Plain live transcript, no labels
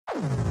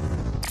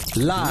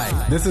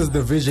Live. This is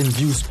the Vision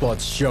View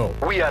Sports Show.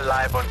 We are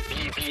live on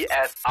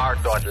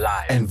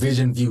BBSR.live and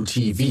Vision View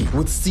TV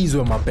with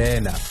Sizwe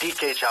Mabena,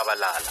 DK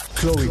Chabalala,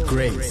 Chloe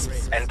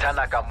Grace, and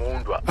Tanaka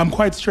Mundwa. I'm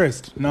quite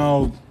stressed.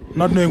 Now,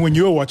 not knowing when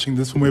you're watching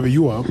this from wherever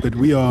you are, but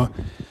we are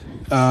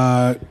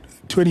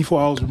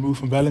 24 hours removed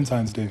from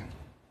Valentine's Day.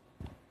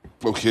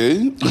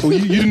 Okay. Well,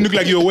 you didn't look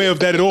like you're aware of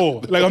that at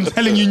all. Like I'm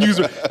telling you news.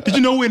 Did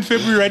you know we're in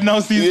February right now,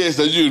 Steve? Yes,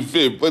 I do in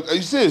Feb. But are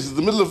you serious? It's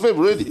the middle of Feb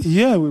already?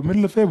 Yeah, we're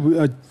middle of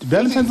February.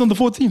 Valentine's on the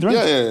 14th, right?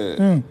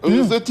 Yeah.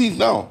 On the 13th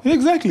now. Yeah,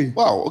 exactly.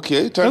 Wow,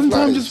 okay. Doesn't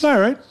time just fly,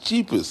 right?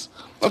 Cheapest.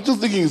 I'm just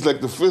thinking it's like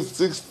the 5th,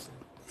 6th.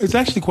 It's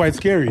actually quite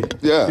scary.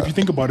 Yeah. If you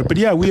think about it. But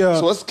yeah, we are...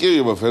 So what's scary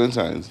about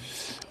Valentine's?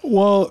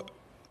 Well,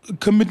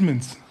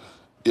 commitments.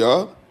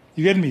 Yeah?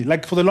 You get me?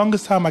 Like for the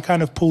longest time, I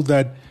kind of pulled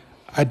that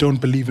I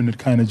don't believe in it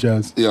kind of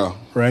jazz. Yeah.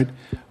 Right?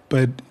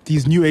 But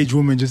these new age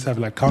women just have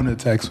like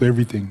counterattacks for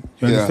everything.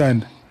 You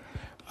understand?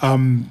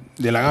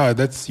 They're like,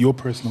 that's your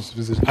personal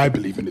position. I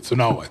believe in it. So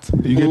now what?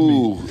 You get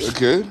me?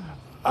 Okay.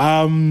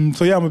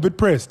 So yeah, I'm a bit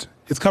pressed.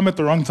 It's come at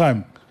the wrong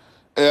time.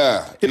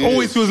 Yeah. It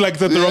always feels like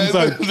it's at the wrong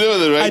time. Never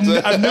the right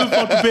time. I've never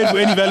felt prepared for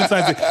any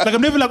Valentine's Day. Like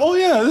I'm never like, oh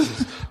yeah,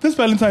 this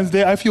Valentine's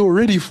Day I feel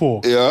ready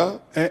for. Yeah.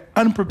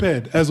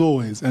 Unprepared as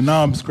always, and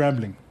now I'm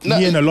scrambling.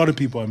 Me and a lot of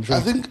people, I'm sure. I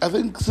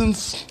think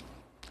since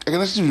I can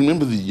actually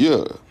remember the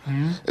year.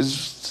 It's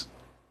just,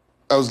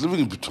 I was living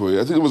in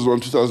Pretoria. I think it was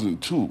around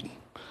 2002.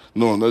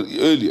 No, not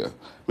earlier.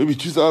 Maybe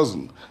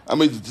 2000. I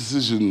made the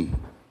decision,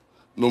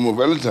 no more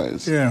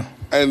Valentine's. Yeah.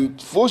 And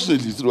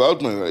fortunately,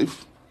 throughout my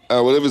life,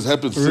 whatever's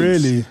happened since,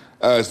 Really?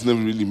 It's never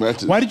really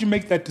mattered. Why did you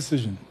make that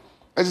decision?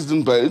 I just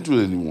didn't buy into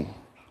it anymore.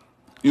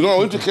 You know, I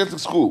went to Catholic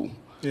school.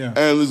 Yeah.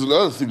 And there's a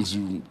lot of things,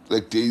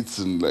 like dates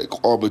and like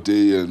Arbor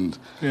Day and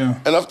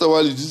after a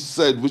while you just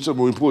decide which are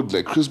more important.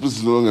 Like Christmas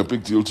is no longer a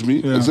big deal to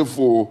me, except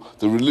for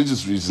the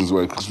religious reasons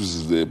why Christmas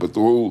is there. But the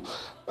whole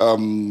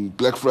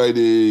Black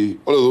Friday,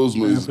 all of those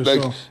movies,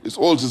 it's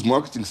all just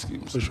marketing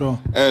schemes. For sure.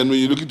 And when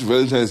you look into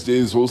Valentine's Day,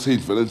 this whole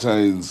Saint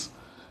Valentine's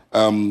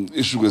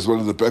issue as well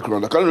in the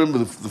background. I can't remember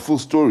the full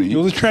story. There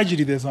was a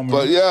tragedy there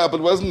somewhere. But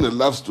it wasn't a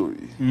love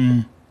story.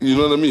 You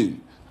know what I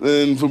mean?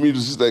 And for me, it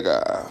was just like,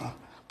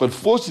 But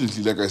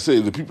fortunately, like I say,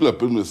 the people I've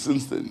been with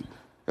since then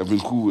have been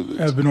cool with it.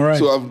 Have been all right.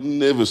 So I've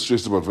never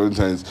stressed about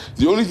Valentine's.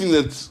 The only thing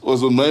that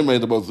was on my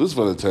mind about this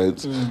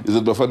Valentine's is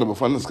that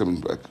Bafana's coming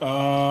back.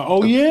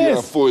 Yes.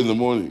 Yeah, 4 in the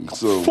morning.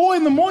 So 4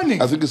 in the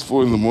morning? I think it's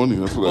 4 in the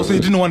morning. That's what also, you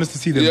didn't want us to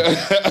see them. Yeah.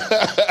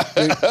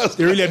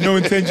 they really had no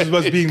intentions of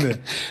us being there.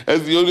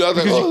 That's the only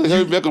other thing. They're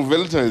coming back on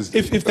Valentine's Day.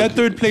 If that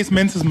third place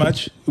meant as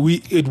much,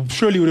 it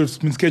surely would have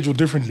been scheduled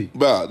differently.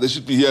 But they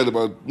should be here at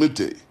about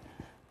midday.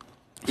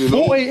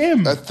 4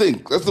 a.m. I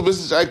think. That's the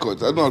message I got.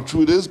 I don't know how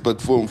true it is, but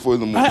 4 in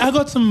the morning. I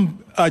got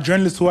some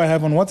journalists who I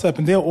have on WhatsApp,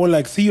 and they're all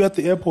like, see you at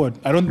the airport.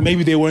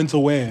 Maybe they weren't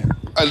aware.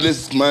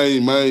 Unless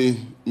my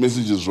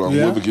message is wrong.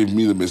 Whoever gave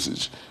me the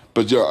message.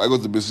 But yeah, I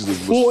got the message that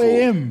it was 4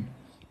 a.m.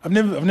 I've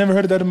never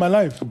heard of that in my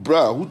life.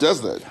 Bruh, who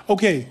does that?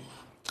 Okay.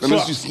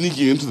 Unless you're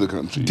sneaking into the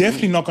country.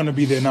 Definitely not going to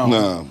be there now.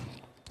 Nah.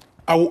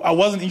 I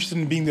wasn't interested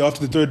in being there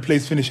after the third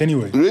place finish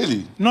anyway.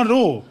 Really? Not at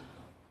all.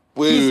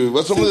 Wait,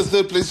 what's wrong with the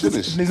third place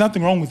finish? There's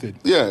nothing wrong with it.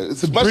 Yeah,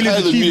 it's much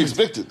higher than we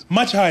expected.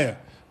 Much higher,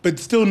 but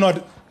still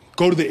not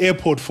go to the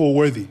airport for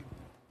worthy.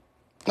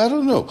 I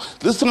don't know.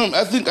 This time,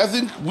 I think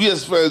we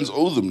as fans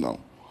owe them now.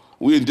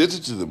 We're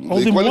indebted to them.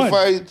 They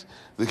qualified.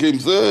 They came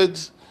third.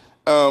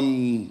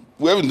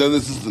 We haven't done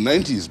this since the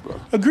 90s, bro.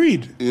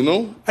 Agreed. You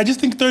know? I just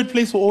think third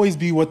place will always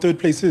be what third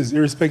place is,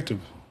 irrespective.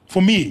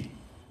 For me,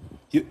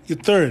 you're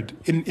third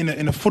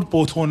in a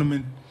football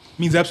tournament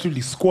means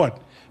absolutely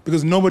squat.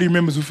 Because nobody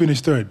remembers who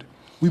finished third.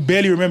 We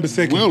barely remember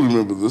second. We'll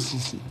remember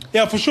this.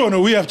 Yeah, for sure.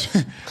 No, we have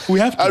to.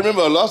 I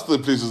remember our last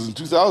third place was in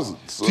 2000.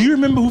 So. Do you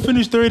remember who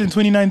finished third in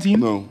 2019?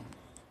 No.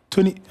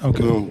 20?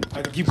 Okay. No.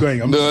 I can keep going.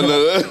 No.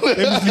 Let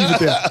me just leave it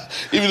there.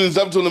 Even in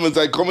some tournaments,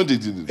 I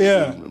commentated it.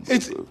 Yeah.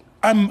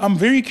 I'm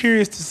very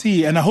curious to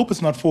see, and I hope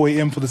it's not 4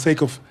 a.m. for the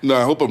sake of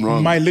I hope I'm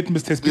wrong. My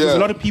litmus test, because a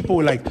lot of people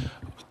were like,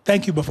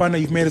 thank you, Bafana,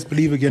 you've made us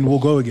believe again, we'll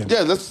go again.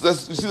 Yeah, that's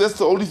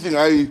the only thing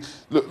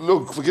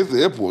look, forget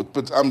the airport,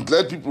 but I'm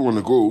glad people want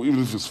to go,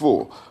 even if it's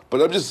 4.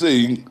 But I'm just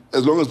saying,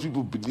 as long as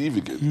people believe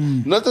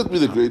again. Not that we're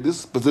the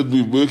greatest, but that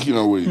we're working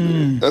our way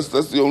there. That's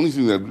the only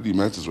thing that really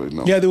matters right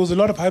now. Yeah, there was a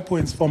lot of high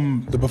points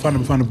from the Bafana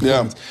performance.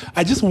 Yeah.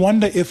 I just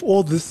wonder if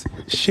all this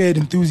shared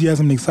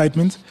enthusiasm and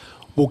excitement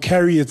will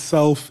carry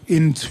itself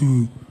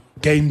into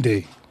game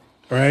day,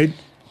 right?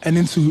 And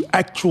into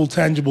actual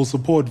tangible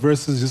support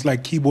versus just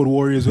like keyboard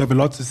warriors who have a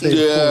lot to say.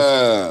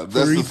 Yeah,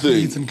 that's the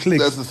thing. And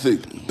clicks. That's the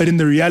thing. But in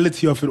the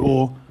reality of it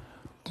all,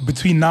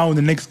 between now and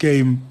the next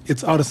game,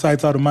 it's out of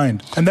sight, out of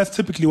mind. And that's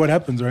typically what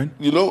happens, right?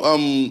 You know,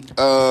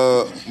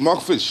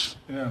 Mark Fish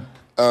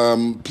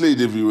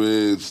played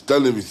everywhere, he's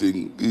done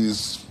everything.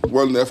 He's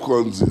won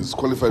AFCONs, he's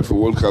qualified for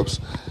World Cups.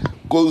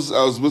 I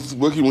was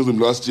working with him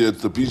last year at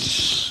the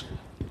beach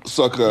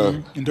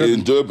soccer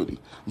in Durban.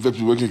 In fact,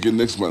 we're working again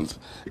next month.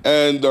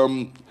 And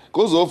he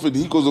goes off to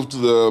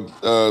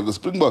the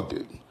Springbok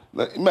game.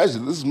 Like,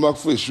 imagine, this is Mark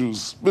Fish,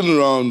 who's been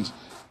around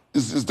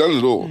He's done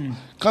it all.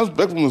 Comes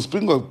back from the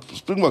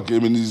Springbok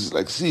game and he's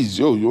like, "Sees,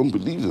 yo, you won't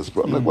believe this,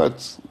 bro." I'm like, "What?"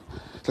 It's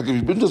like, "Have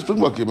you been to a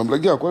Springbok game?" I'm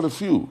like, "Yeah, quite a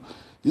few."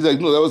 He's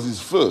like, "No, that was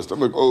his first." I'm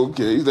like, "Oh,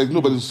 okay." He's like,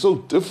 "No, but it's so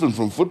different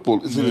from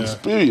football. It's an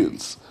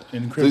experience.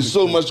 There's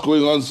so much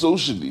going on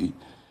socially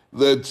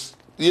that,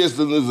 yes,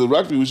 then there's the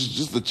rugby, which is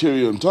just the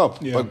cherry on top.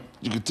 But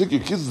you can take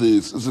your kids there.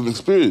 It's an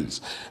experience."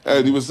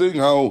 And he was saying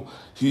how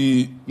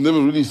he never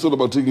really thought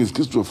about taking his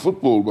kids to a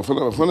football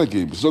Bafana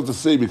game. It's not the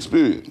same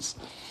experience.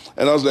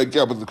 And I was like,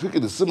 "Yeah, but the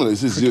cricket is similar." He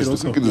says, "Yes, the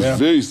cricket is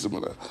very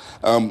similar.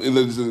 In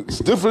that it's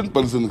different,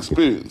 but it's an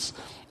experience."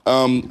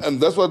 And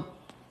that's what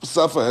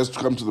SAFA has to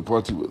come to the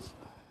party with.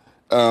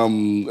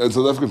 And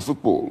South African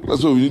football.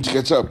 That's where we need to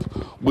catch up.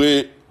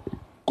 Where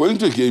going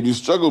to a game, you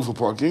struggle for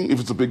parking if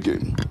it's a big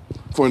game.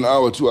 For an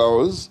hour, 2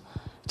 hours.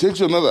 It takes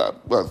you another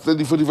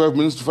 30, 45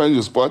 minutes to find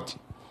your spot.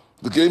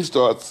 The game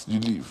starts, you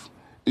leave.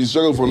 You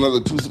struggle for another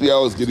 2-3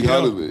 hours getting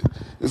out of there.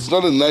 It's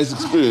not a nice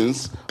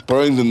experience,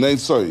 barring the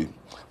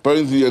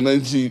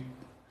 90...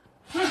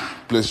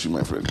 Bless you,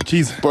 my friend.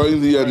 Jeez.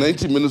 Barring the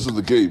 90 minutes of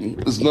the game,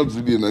 it's not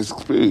really a nice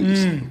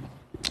experience.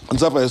 And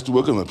SAFA has to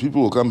work on that.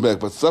 People will come back,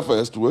 but SAFA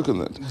has to work on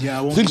that. Yeah,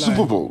 I won't Think lie.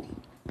 Super Bowl.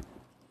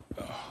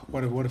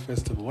 What a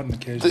festival. What an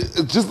occasion.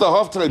 Just the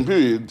halftime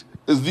period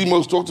is the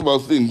most talked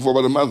about thing for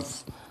about a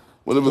month.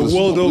 Whenever The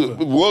world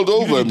over. World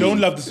over. You I mean. don't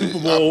love the Super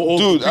Bowl. Or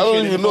Dude, I don't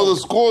appreciate even it know at all.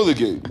 the score of the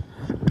game.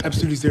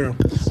 Absolutely zero.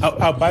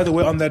 By the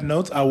way, on that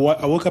note, I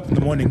woke up in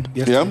the morning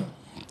yesterday, Yeah?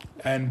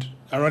 and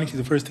ironically,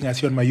 the first thing I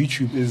see on my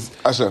YouTube is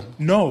Asha.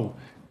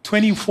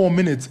 24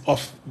 minutes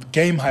of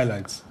game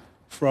highlights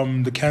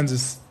from the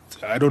Kansas.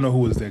 I don't know who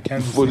was there.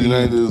 Kansas City.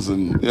 49ers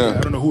and, I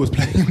don't know who was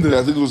playing. Yeah,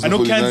 I think it was the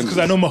know Kansas 49ers. because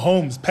I know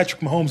Mahomes,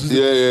 Patrick Mahomes. Who's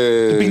Yeah,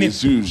 the big name.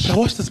 it's huge. I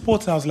watched the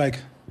sports and I was like,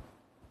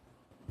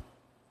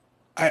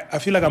 I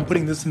feel like I'm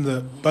putting this in the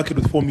bucket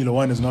with Formula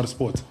One is not a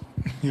sport,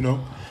 you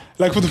know?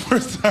 Like for the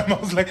first time, I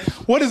was like,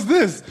 what is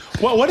this?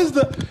 What is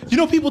the... You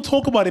know, people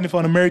talk about NFL,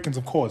 and Americans,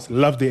 of course,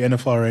 love their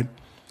NFL, right?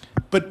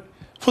 But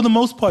for the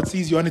most part,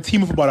 see, you're on a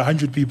team of about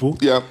 100 people,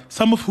 Yeah.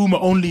 some of whom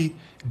are only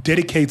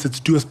dedicated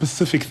to do a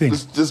specific thing.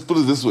 Just put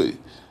it this way.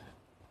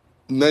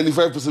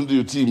 95% of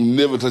your team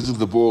never touches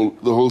the ball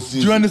the whole season.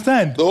 Do you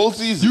understand? The whole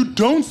season. You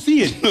don't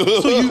see it.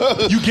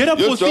 So you get up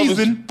Your for job is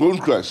season bone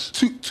crash.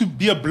 to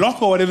be a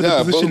blocker or whatever the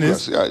Yeah, position bone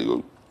is. crash. Yeah, you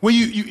go. Where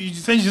you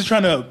essentially just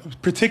trying to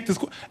protect this.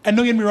 And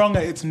don't get me wrong,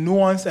 it's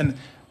nuanced. And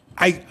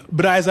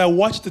but as I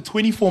watched the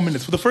 24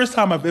 minutes, for the first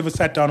time I've ever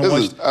sat down and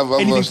watched I've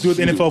anything watched to do with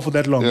few. NFL for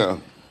that long. Yeah.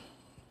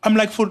 I'm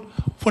like, for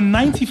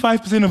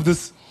 95% of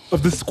this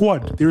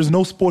squad, there is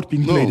no sport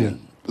being played here.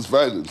 It's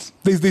violence.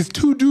 There's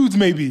two dudes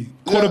maybe,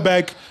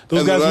 quarterback, those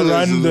And guys the who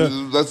runners, run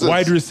the that's it.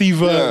 wide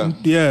receiver,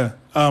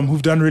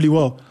 who've done really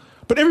well.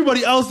 But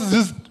everybody else is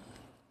just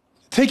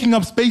taking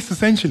up space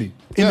essentially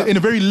in a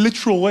very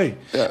literal way.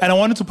 Yeah. And I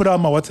wanted to put out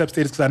my WhatsApp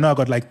status because I know I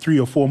got like 3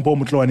 or 4, and Paul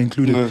McLaurin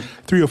included,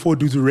 3 or 4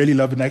 dudes who really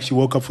love it and actually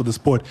woke up for the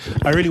sport.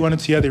 I really wanted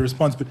to hear their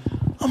response, but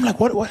I'm like,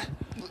 what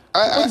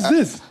is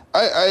this?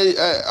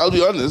 I'll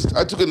be honest,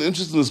 I took an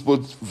interest in the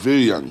sport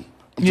very young.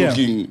 I'm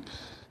talking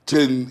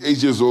 10,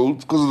 8 years old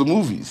because of the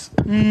movies.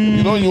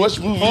 You know, when you watch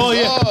movies. Oh,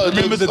 yeah.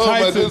 Remember the my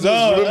Titans. goodness,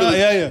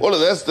 Yeah. all of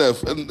that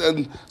stuff.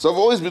 And so I've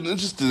always been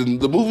interested in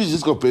the movies.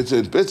 Just got better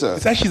and better.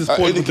 It's actually the sport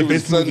Any with the Given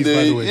best movies,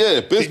 by the way. Yeah,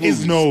 best There movies.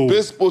 is no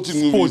best sporting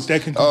sport movies.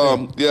 that can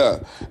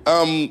compare.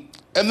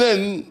 And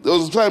then there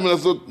was a time when I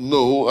thought,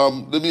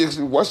 no, let me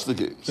actually watch the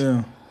games.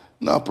 Yeah.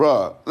 Nah,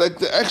 bruh. Like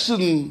the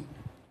action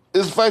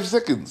is 5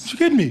 seconds. You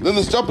kidding me? Then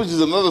the stoppage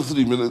is another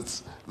 3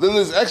 minutes. Then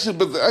there's action,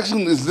 but the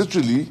action is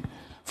literally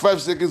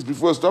 5 seconds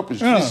before a stoppage,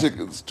 3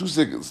 seconds, 2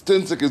 seconds,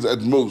 10 seconds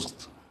at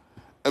most.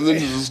 And then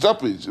there's a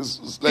stoppage.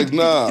 It's like,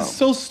 nah. It's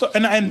so look,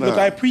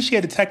 I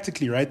appreciate it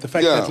tactically, right? The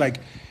fact that like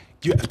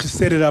you have to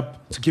set it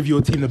up to give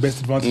your team the best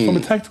advantage. From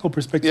a tactical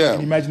perspective, I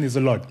can imagine there's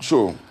a lot.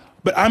 Sure.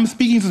 But I'm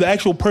speaking to the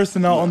actual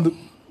person now on the...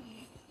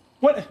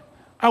 What?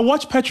 I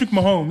watched Patrick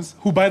Mahomes,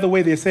 who, by the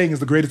way, they're saying is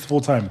the greatest of all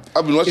time.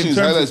 I've been watching In his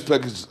terms highlights of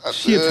package.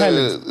 sheer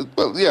talent.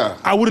 Well, yeah.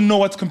 I wouldn't know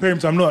what to compare him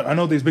to. I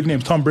know there's big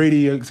names, Tom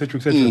Brady, et cetera,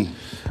 et cetera.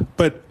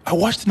 But I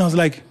watched it and I was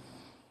like,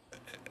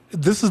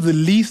 this is the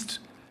least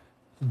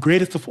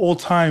greatest of all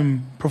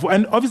time.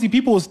 And obviously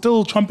people were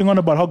still chomping on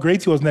about how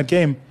great he was in that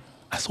game.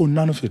 I saw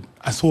none of it.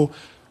 I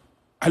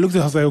looked at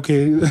it, I was like,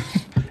 okay.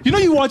 You know,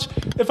 you watch,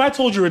 if I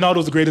told you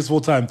Ronaldo's the greatest of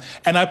all time,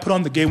 and I put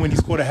on the game when he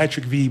scored a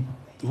hat-trick v,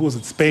 who was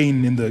it,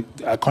 Spain in the,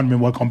 I can't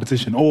remember what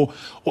competition, or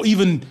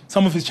even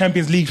some of his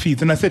Champions League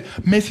feats, and I said,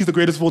 Messi's the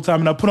greatest of all time,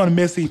 and I put on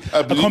Messi,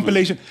 a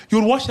compilation. You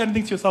would watch that and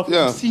think to yourself,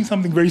 I'm seeing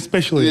something very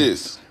special here.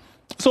 Yes.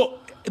 So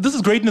this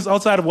is greatness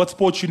outside of what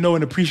sports you know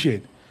and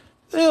appreciate.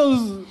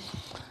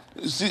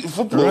 See,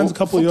 football, runs a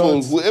couple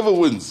yards. whoever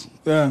wins.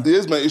 Yeah.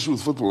 Here's my issue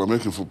with football,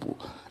 American football.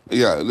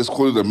 Yeah, let's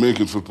call it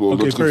American football,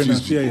 Okay, not fair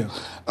confuse enough.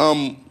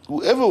 people.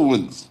 Whoever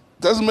wins,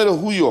 doesn't matter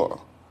who you are,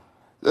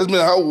 doesn't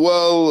matter how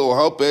well or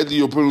how badly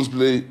your opponents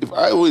play, if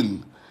I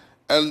win,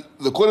 and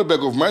the quarterback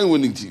of my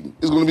winning team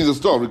is going to be the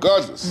star,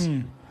 regardless.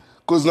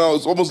 Because now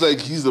it's almost like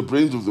he's the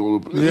brains of the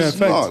whole. Yeah, It's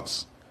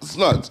not. It's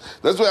not.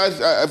 That's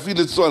why I feel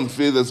it's so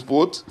unfair, that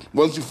sport.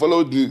 Once you follow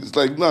it, it's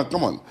like, nah,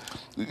 come on.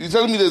 You're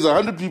telling me there's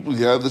 100 people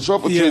here that show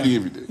up for training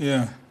every day.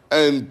 Yeah.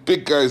 And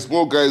big guys,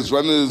 small guys,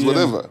 runners,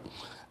 whatever.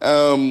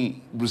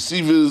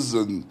 Receivers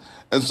and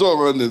so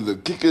on. And the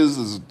kickers,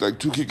 there's like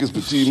 2 kickers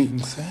per team.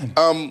 Insane.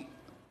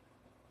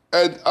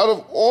 And out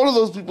of all of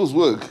those people's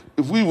work,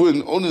 if we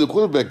win, only the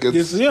quarterback gets...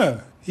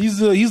 He's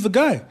the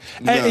guy.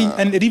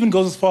 And it even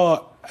goes as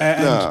far...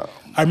 And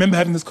I remember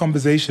having this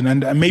conversation,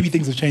 and maybe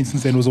things have changed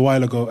since then. It was a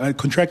while ago.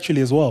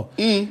 Contractually as well.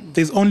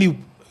 There's only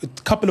a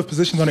couple of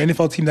positions on an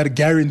NFL team that are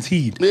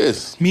guaranteed.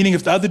 Yes. Meaning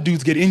if the other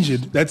dudes get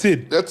injured, that's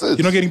it. That's it.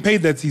 You're not getting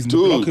paid that season. The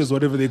blockers,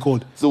 whatever they're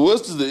called. The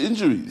worst is the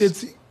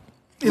injuries.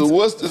 The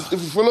worst is,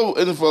 if you follow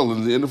NFL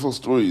and the NFL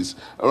stories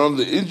around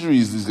the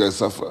injuries these guys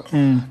suffer,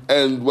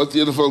 and what the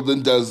NFL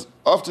then does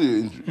after your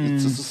injury,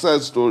 it's just a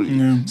sad story.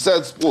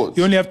 Sad sport.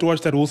 You only have to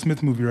watch that Will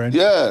Smith movie, right?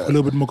 Yeah. For a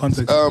little bit more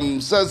context.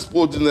 Sad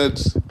sport in that,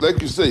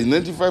 like you say,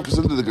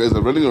 95% of the guys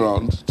are running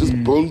around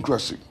just bone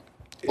crushing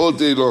all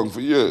day long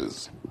for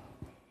years.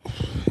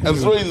 And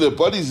throwing their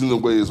bodies in the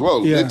way as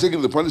well. Yeah. They're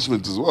taking the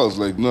punishment as well. It's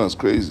like, no, it's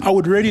crazy. I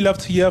would really love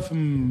to hear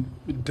from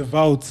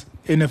devout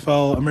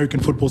NFL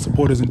American football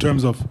supporters in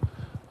terms of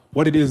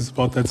what it is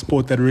about that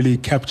sport that really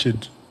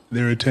captured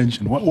their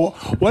attention.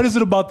 What is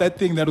it about that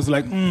thing that was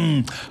like,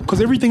 because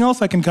everything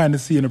else I can kind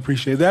of see and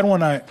appreciate. That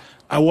one I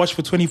watched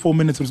for 24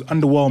 minutes, it was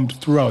underwhelmed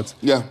throughout.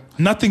 Yeah.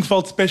 Nothing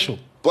felt special.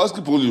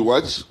 Basketball you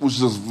watch, which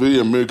is a very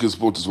American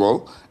sport as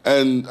well.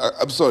 And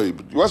I'm sorry,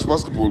 but you watch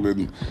basketball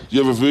and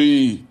you have a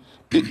very...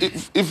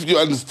 If you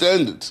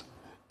understand it,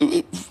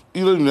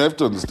 you don't even have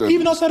to understand.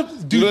 Even outside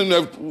of, dude, you don't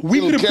even have to, we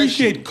could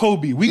appreciate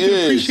Kobe. We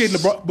could appreciate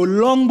LeBron, but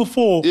long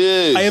before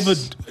I ever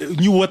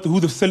knew who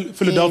the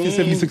Philadelphia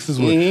 76ers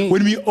were.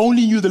 When we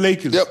only knew the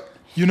Lakers. Yep.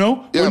 You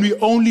know? Yep. When we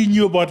only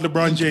knew about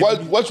LeBron James.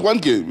 Watch one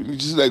game, you're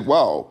just like,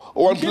 wow.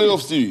 Or one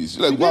playoff series,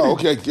 you're like, wow,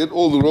 okay, I get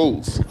all the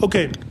roles.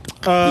 Okay.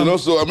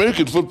 So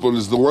American football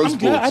is the one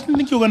sport. I didn't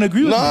think you were going to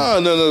agree with me.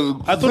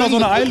 No. I thought I was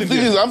on an island. The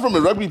thing is, I'm from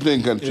a rugby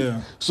playing country.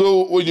 Yeah.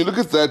 So when you look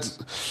at that,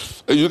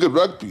 and you look at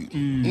rugby,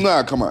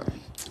 come on.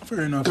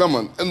 Fair enough. Come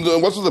on. And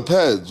what's with the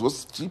pads?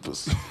 What's the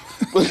cheapest?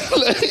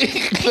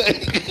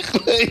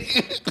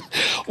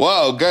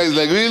 Wow, guys,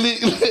 like really?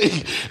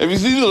 Like, have you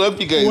seen the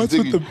rugby guys? What's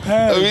with the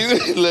pads? I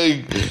mean,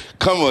 like,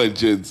 come on,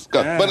 gents.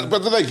 Yeah.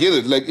 But then I get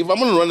it. Like, if I'm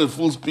going to run at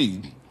full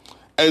speed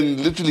and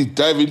literally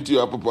dive into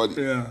your upper body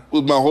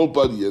with my whole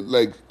body, and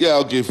like,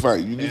 okay,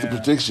 fine. You need the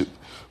protection.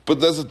 But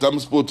that's a dumb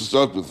sport to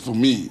start with for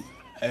me.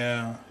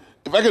 Yeah.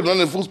 If I can run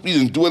at full speed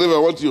and do whatever I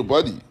want to your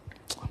body,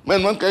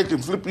 man, one guy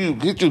can flip you,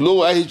 hit you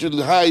low, I hit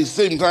you high,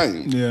 same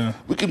time. Yeah.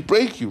 We can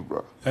break you,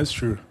 bro. That's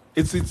true.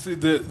 It's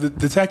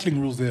the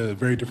tackling rules there are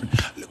very different.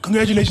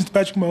 Congratulations to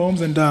Patrick Mahomes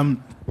and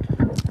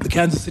the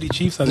Kansas City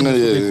Chiefs. I think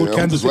they called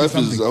Kansas City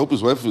something. I hope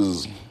his wife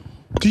is...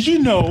 Did you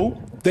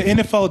know the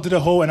NFL did a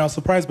whole, and I was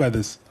surprised by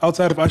this,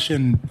 outside of Usher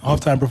and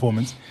halftime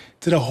performance,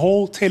 did a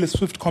whole Taylor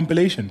Swift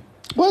compilation.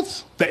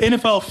 What? The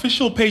NFL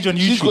official page on YouTube.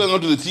 She's going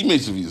on to the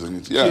teammates of these,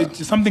 isn't it? Yeah.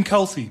 It's something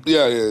Kelsey.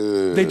 Yeah.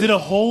 They did a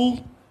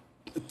whole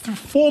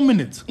 4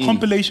 minutes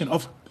compilation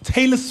of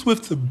Taylor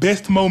Swift's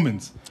best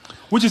moments,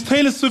 which is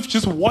Taylor Swift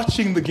just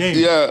watching the game.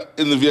 Yeah,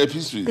 in the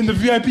VIP suite. In the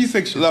VIP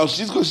section. Now,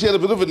 she had a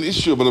bit of an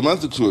issue about a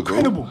month or two ago.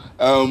 Incredible.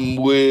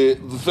 Where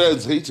the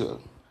fans hate her.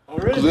 Oh,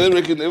 really? Because they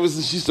reckon ever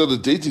since she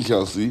started dating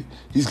Kelsey,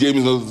 his game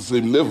is not at the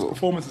same level.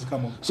 Performances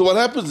come up. So what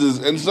happens is,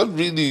 and it's not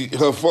really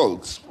her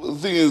fault. The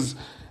thing is,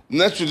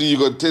 naturally you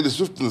got Taylor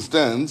Swift in the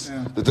stands.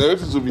 Yeah. The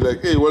directors will be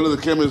like, hey, one of the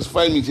cameras,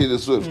 find me Taylor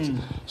Swift.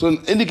 So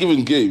in any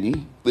given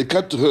game, they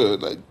cut to her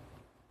like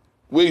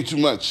way too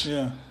much.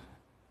 Yeah.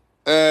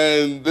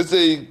 And let's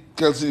say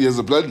Kelsey has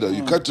a blunder.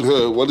 You cut to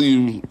her. What do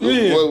you? Yeah.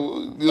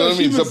 You know what I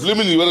mean?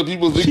 Subliminally, what are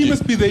people thinking? She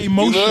must be the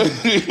emotion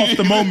of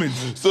the moment.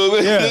 So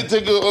they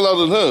take it all out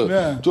on her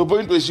Yeah. to a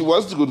point where she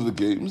wants to go to the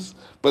games,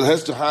 but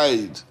has to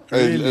hide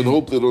and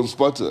hope they don't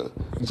spot her.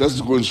 She has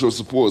to go and show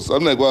support. So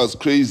I'm like, wow, it's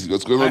crazy.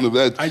 What's going on with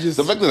that?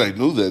 The fact that I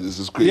know that is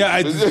just crazy. Yeah,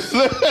 I mean,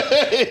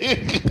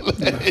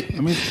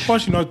 it's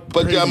partially not.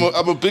 But crazy.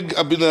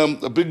 I've been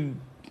a big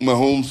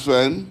Mahomes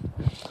fan.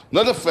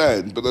 Not a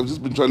fan, but I've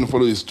just been trying to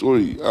follow his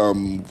story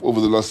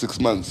over the last 6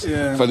 months.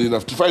 Yeah. Funny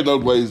enough, to find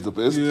out why he's the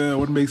best. Yeah,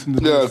 what makes him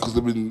the Yeah, best? because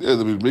they've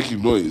been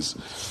making noise.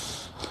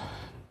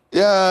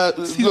 Yeah,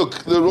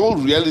 look, the whole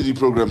reality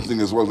program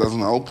thing as well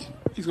doesn't help.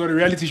 He's got a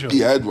reality show. He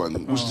had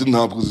one, which didn't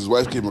help because his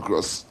wife came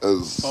across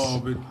as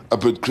a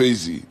bit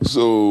crazy.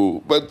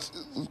 So, but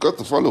he's got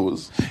the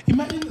followers.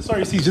 Imagine,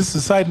 sorry, see, just a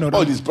side note.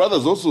 Oh, and his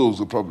brother's also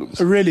the problems.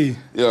 Really?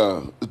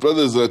 Yeah, his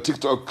brother's a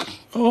TikTok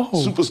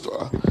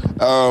superstar.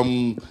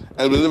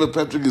 And whenever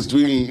Patrick is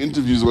doing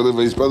interviews or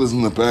whatever, his brother's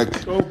in the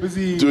back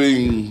busy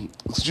doing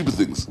stupid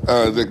things,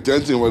 like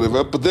dancing or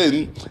whatever. But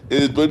then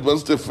it went one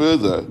step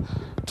further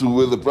to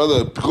where the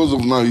brother, because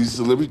of now his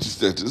celebrity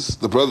status,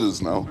 the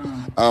brothers now,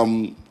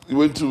 he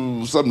went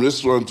to some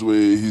restaurant where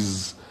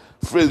his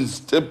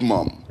friend's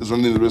stepmom is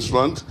running the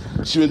restaurant.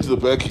 She went to the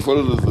back, he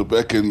followed her to the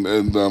back, and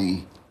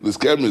there's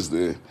cameras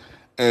there,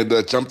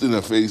 and jumped in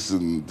her face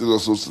and did all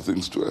sorts of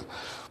things to her.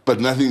 But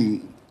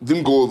nothing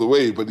didn't go all the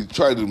way, but he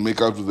tried to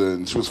make out with her,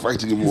 and she was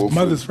fighting him His off.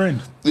 mother's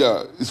friend.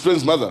 Yeah, his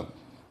friend's mother.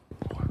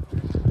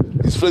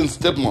 His friend's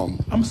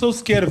stepmom. I'm so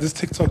scared of this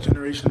TikTok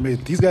generation,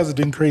 mate. These guys are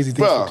doing crazy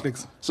things Bruh. for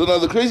clicks. So now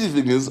the crazy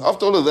thing is,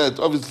 after all of that,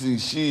 obviously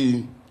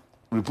she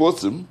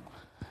reports him,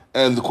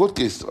 and the court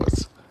case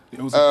starts.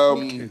 It was a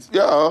court case.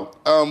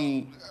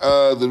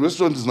 The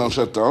restaurant is now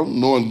shut down.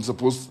 No one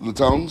supposed in the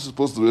town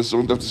supposed the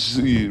restaurant after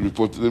she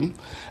reported him.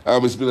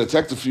 It's been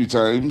attacked a few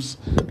times.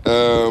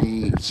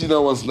 She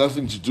now wants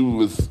nothing to do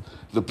with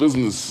the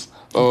business.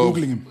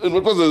 Googling him. And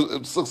what was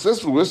a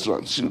successful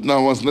restaurant. She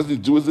now wants nothing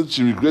to do with it.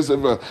 She regrets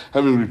ever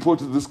having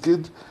reported this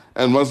kid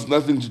and wants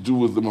nothing to do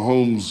with the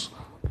Mahomes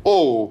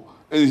or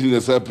anything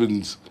that's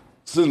happened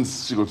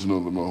since she got to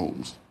know the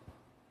Mahomes.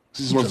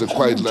 She just wants a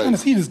quiet I'm trying to life.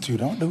 see this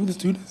dude. I don't know who this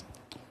dude is.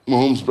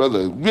 Mahomes'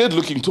 brother. Weird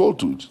looking tall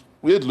dude.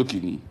 Weird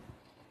looking.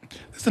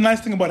 That's the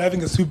nice thing about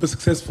having a super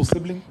successful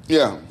sibling.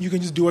 Yeah. You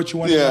can just do what you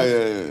want. Yeah,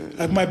 in life. yeah.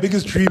 Like my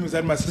biggest dream is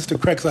that my sister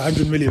cracks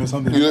 100 million or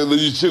something. You know, then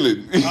you're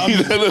chilling.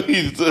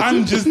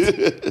 I'm just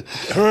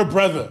her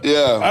brother.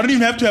 Yeah. I don't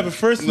even have to have a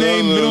first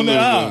name, middle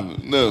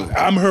name. no.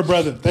 I'm her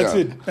brother. That's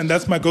Yeah. it. And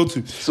that's my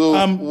go-to. So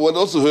what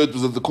also heard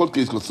was that the court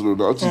case got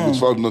thrown out. He was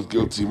found not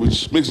guilty,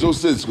 which makes no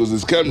sense because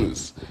there's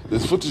cameras.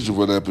 There's footage of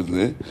what happened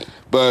there.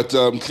 But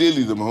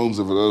clearly the Mahomes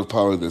have a lot of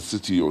power in their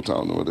city or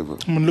town or whatever.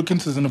 I'm going to look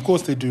into this, and of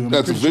course they do. I'm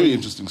That's a pretty very sure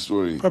interesting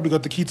story. they probably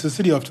got the key to the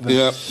city after that.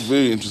 Yeah,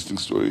 very interesting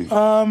story.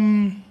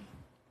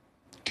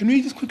 Can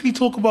we just quickly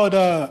talk about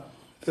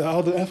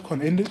how the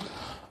AFCON ended?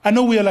 I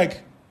know we are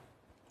like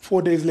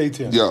 4 days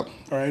later. Yeah. All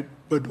right,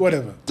 but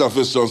whatever.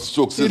 Toughest chance to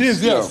talk since. It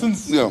is, yeah.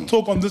 Since yeah.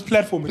 talk on this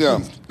platform, at Yeah,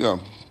 least. yeah.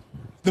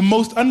 The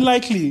most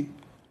unlikely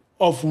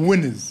of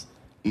winners,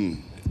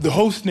 the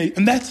host nation.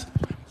 And that's,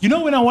 you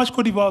know, when I watch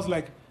Cote d'Ivoire, I was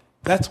like,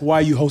 that's why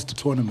you host a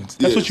tournament.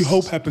 That's what you Yes.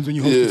 hope happens when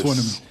you host a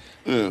tournament.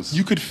 Yes.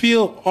 You could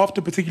feel,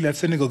 after particularly that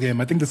Senegal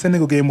game, I think the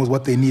Senegal game was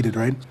what they needed,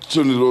 right?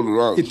 Turn it all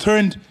around. It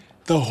turned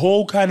the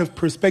whole kind of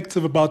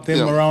perspective about them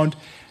Yeah. around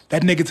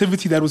that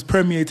negativity that was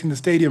permeating the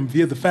stadium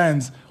via the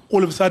fans,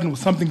 all of a sudden was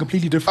something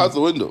completely different. Out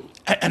the window.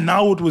 And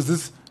now it was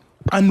this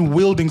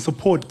unwielding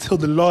support till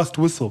the last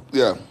whistle.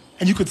 Yeah.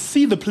 And you could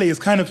see the players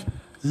kind of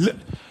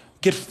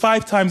get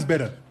 5 times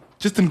better,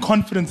 just in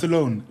confidence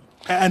alone.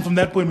 And from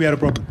that point, we had a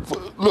problem.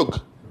 Look,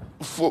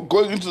 for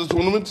going into the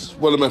tournament,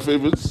 one of my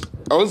favorites.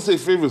 I wouldn't say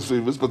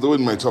favorites, but they were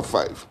in my top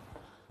 5.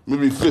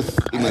 Maybe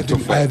 5th in my top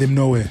 5. I had them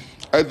nowhere.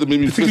 I had them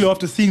maybe Particularly 5th.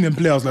 after seeing them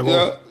play, I was like, oh,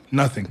 Yeah.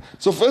 nothing.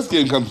 So first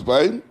game comes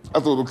by. I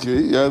thought, okay,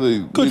 yeah,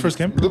 they first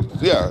game.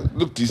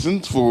 Looked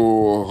decent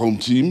for home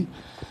team.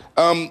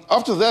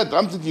 After that,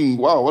 I'm thinking,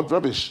 wow, what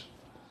rubbish.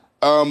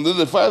 Then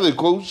they fire their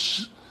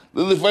coach.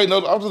 Then they find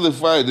out after they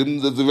fired him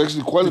that they've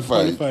actually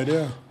qualified.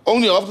 Yeah.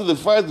 Only after they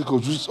fired the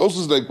coach, which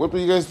also is like, what were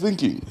you guys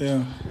thinking?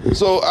 Yeah.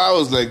 So I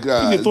was like,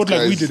 They thought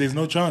like we guys- did, there's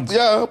no chance.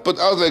 Yeah, but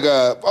I was like,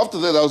 after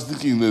that, I was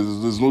thinking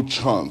there's no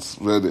chance,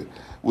 really,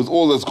 with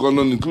all that's gone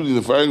on, including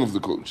the firing of the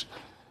coach.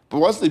 But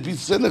once they beat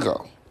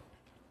Senegal,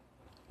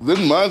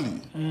 then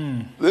Mali,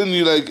 then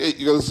you're like, hey,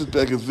 you gotta sit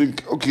back and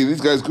think, okay, these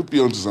guys could be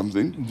onto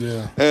something.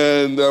 Yeah.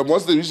 And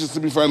once they reached the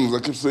semifinals, I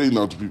kept saying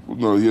now to people,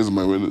 no, here's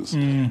my winners.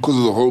 Because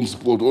of the home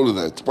support, all of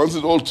that. Once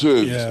it all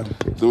turned, Yeah.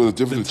 they were the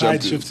definite The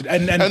tide champions. shifted.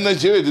 And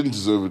Nigeria didn't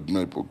deserve it in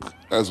my book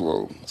as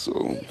well.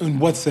 So in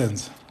what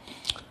sense?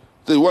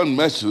 they won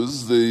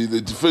matches, they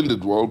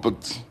defended well,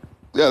 but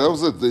yeah, that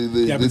was it. They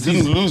Yeah, but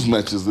didn't these- lose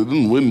matches, they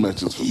didn't win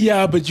matches. For me.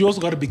 Yeah, but you also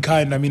got to be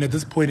kind. I mean, at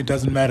this point, it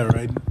doesn't matter,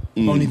 right?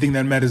 The only thing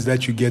that matters is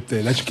that you get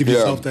there, that you give Yeah.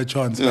 yourself that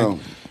chance. Yeah. Like,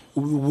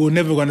 we're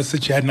never going to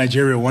sit here at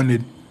Nigeria won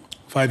it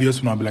 5 years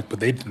from now and be like, but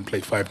they didn't play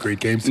 5 great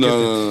games to get there.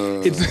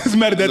 No. It doesn't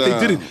matter that No,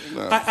 they didn't.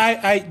 no.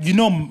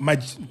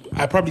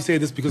 I probably say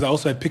this because I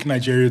also had picked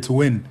Nigeria to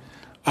win.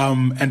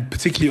 And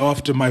particularly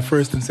after my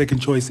first and second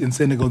choice in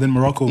Senegal, then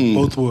Morocco,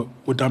 both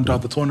were dumped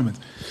out the tournament.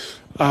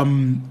 But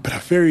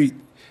I'm very,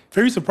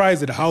 very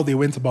surprised at how they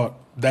went about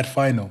that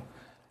final.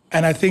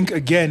 And I think,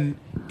 again,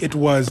 it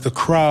was the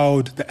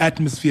crowd, the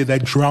atmosphere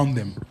that drowned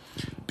them.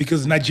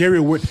 Because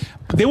Nigeria were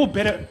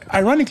better.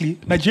 Ironically,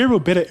 Nigeria were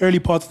better early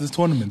parts of this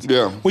tournament.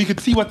 Yeah. Where you could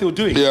see what they were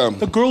doing. Yeah.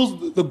 The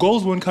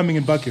goals weren't coming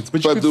in buckets,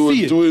 but you But could they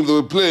see were it. they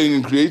were playing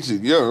and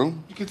creating, yeah.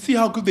 You could see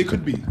how good they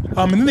could be.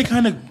 And then they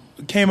kind of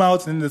came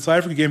out, and in the South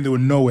Africa game, they were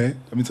nowhere.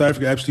 I mean, South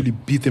Africa absolutely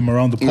beat them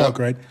around the park,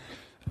 Yeah. right?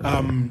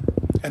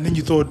 And then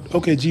you thought,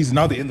 okay, geez,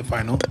 now they're in the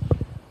final.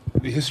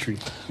 The history,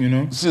 you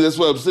know? See, that's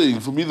what I'm saying.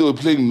 For me, they were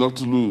playing not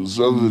to lose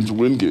rather than to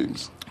win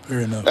games.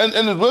 Fair enough. And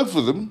it worked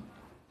for them.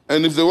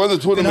 And if they won the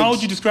And tournament, how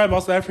would you describe how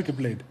South Africa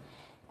played?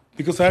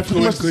 Because South Africa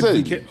Pretty was much good.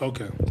 the they same.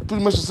 Okay.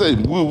 pretty much the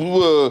same. We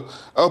were,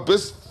 our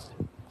best,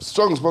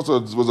 strongest spot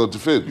was our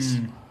defense.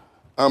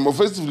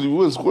 Offensively, we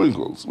weren't scoring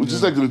goals, which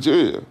is like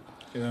Nigeria.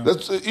 Yeah.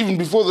 That's even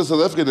before the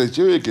South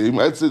Africa-Nigeria game,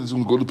 I'd said it's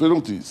going to go to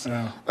penalties.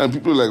 Yeah. And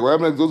people are like, well,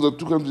 I'm like, those are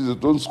two countries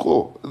that don't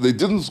score. They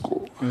didn't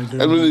score.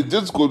 didn't. And when they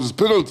did score, there's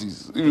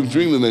penalties, even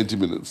during the 90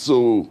 minutes.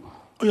 So,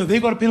 Oh, yeah,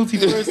 they got a penalty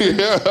first. yeah,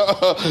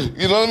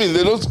 you know what I mean?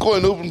 They don't score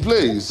in open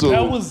play. So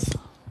That was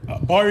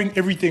barring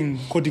everything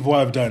Cote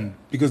d'Ivoire have done,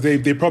 because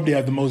they probably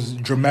had the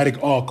most dramatic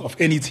arc of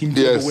any team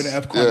to ever win an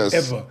AFCON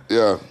ever.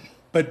 Yeah.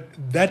 But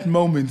that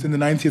moment in the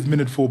 90th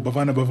minute for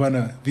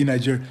Bafana v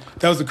Nigeria,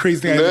 that was the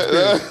crazy thing I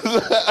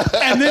experienced.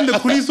 And then the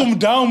Kulisum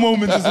down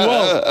moment as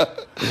well.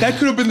 That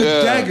could have been the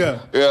dagger.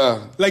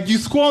 Yeah. Like you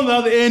score on the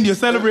other end, you're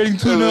celebrating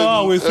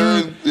 2-0, we're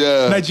through.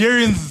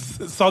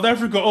 Nigerians, South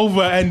Africa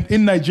over, and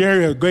in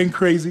Nigeria going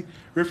crazy.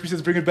 Referee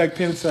says bring it back,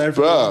 penalty South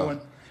Africa.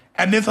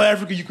 And then South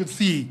Africa, you could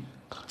see,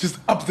 just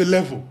up the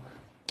level.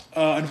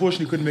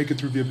 Unfortunately, couldn't make it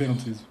through via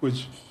penalties,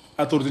 which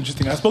I thought was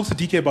interesting. I spoke to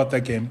DK about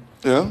that game.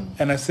 Yeah.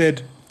 And I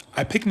said,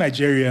 I picked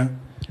Nigeria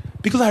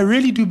because I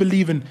really do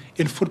believe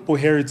in football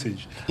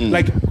heritage.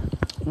 Like,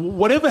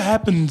 whatever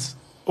happens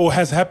or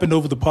has happened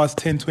over the past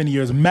 10, 20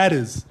 years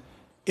matters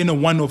in a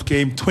one-off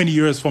game 20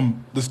 years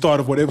from the start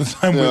of whatever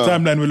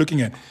timeline we're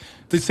looking at.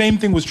 The same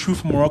thing was true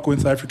for Morocco when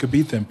South Africa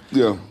beat them.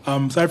 Yeah.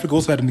 South Africa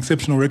also had an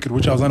exceptional record,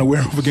 which I was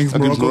unaware of against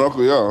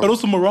Morocco. Yeah. But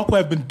also Morocco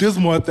have been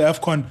dismal at the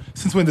AFCON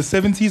since when, the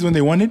 70s when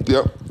they won it?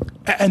 Yeah.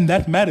 And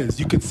that matters.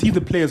 You could see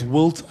the players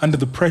wilt under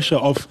the pressure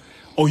of,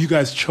 you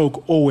guys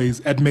choke always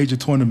at major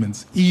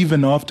tournaments,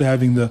 even after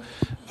having the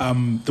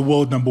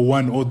world number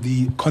one or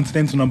the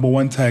continental number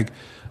one tag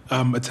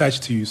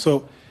attached to you.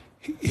 So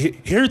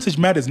heritage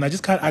matters, and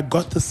I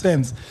got the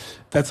sense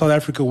that South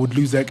Africa would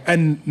lose that,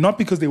 and not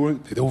because they were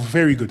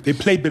very good. They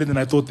played better than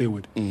I thought they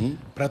would,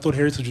 but I thought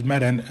heritage would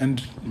matter,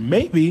 and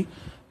maybe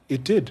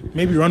it did.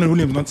 Maybe Ronald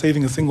Williams not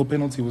saving a single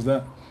penalty was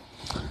that.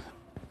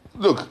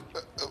 Look,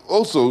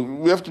 also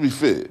we have to be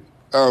fair,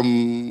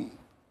 and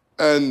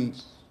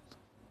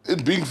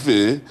it being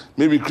fair,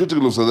 maybe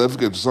critical of South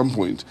Africa to some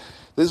point.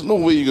 There's no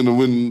way you're going to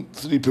win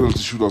 3 penalty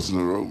shootouts in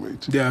a row,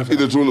 mate. Yeah,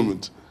 in a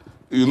tournament.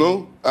 You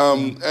know?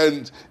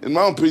 And in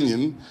my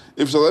opinion,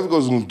 if South Africa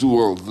was going to do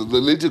well, the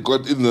later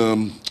got in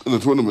the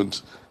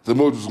tournament, the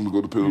more it was going to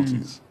go to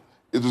penalties.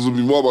 It was going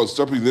to be more about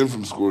stopping them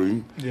from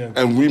scoring,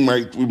 and we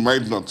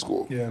might not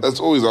score. Yeah.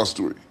 That's always our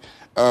story.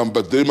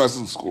 But they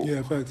mustn't score.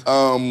 Yeah, facts.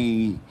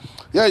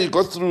 You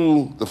got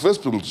through the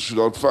first penalty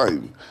shootout,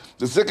 fine.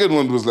 The second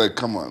one was like,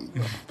 come on.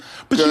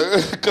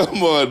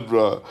 Come on,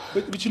 bro.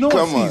 But you know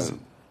what, Cez?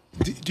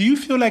 Do you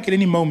feel like at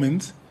any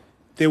moment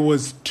there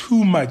was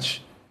too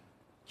much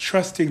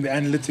trusting the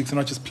analytics and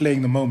not just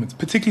playing the moments,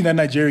 particularly in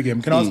that Nigeria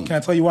game? Can I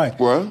tell you why?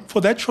 What?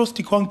 For that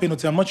Trosti Kwang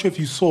penalty, I'm not sure if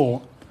you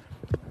saw,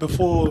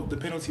 before the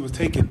penalty was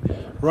taken,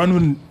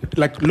 Ronwin,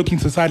 looking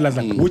to the sidelines,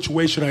 which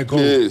way should I go?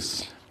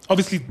 Yes.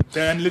 Obviously, the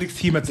analytics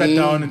team had sat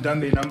down and done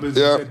their numbers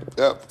and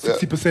said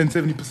 60%,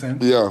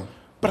 70%. Yeah.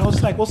 But I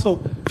was like,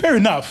 also, fair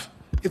enough.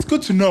 It's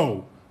good to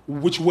know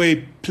which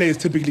way players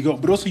typically go.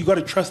 But also, you got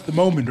to trust the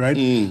moment, right?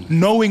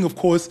 Knowing, of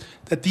course,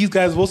 that these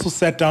guys have also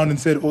sat down and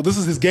said, this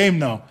is his game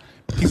now.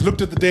 He's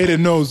looked at the data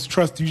and knows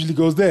trust usually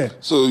goes there.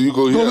 So you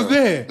go here. Goes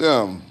there.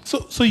 Yeah.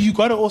 So you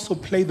got to also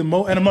play the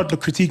and I'm not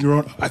critiquing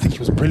Ron. I think he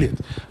was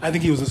brilliant. I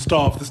think he was a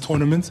star of this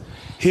tournament.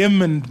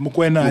 Him and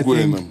Mokoena, I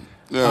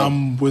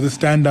think, were the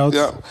standouts.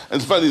 Yeah.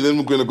 And it's funny,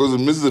 then Mokoena goes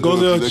and misses a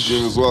penalty in that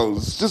game as well.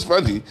 It's just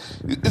funny.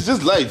 It's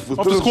just life. With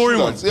the scoring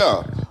ones.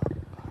 Yeah.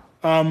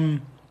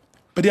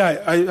 But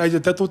yeah, I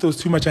thought there was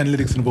too much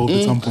analytics involved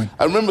at some point.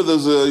 I remember there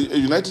was a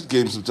United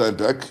game some time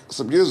back,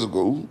 some years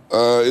ago,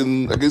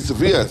 against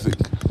Sevilla, I think.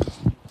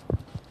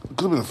 It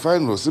could have been a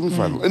final or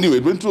semi-final. Anyway,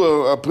 it went to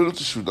a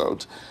penalty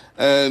shootout,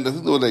 and I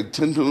think there were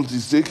 10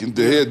 penalties taken.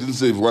 De Gea didn't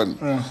save one.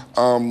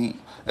 And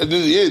in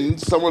the end,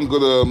 someone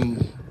got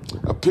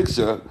a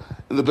picture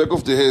in the back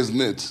of De Gea's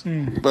net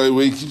by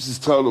where he keeps his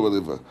towel or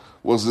whatever.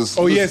 Was this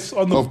list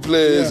of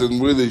players and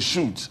where they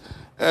shoot.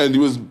 And he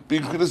was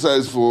being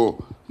criticized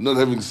for not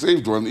having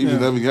saved one, even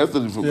having had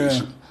that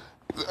information.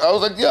 I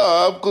was like,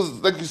 because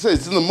like you said,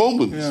 it's in the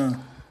moment. Yeah.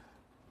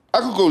 I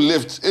could go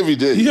left every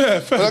day.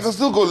 Yeah, but I can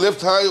still go left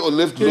high or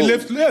left low.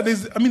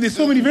 There's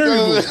so many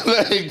variables.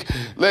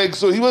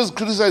 So he was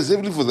criticized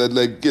heavily for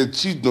that,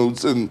 cheat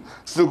notes and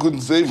still couldn't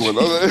save one.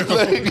 I was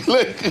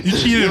like you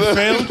cheated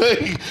and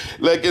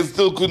failed? And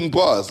still couldn't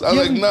pass. I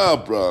was like, nah,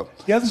 bro.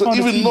 So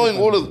even knowing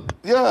all of,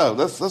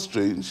 that's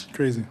strange.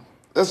 Crazy.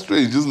 That's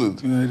strange,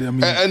 isn't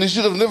it? And he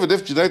should have never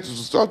left United to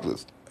start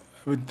with.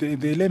 But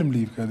they let him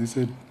leave, guys. They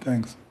said,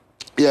 thanks.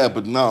 Yeah,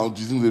 but now,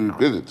 do you think they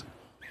regret it?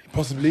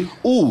 Possibly.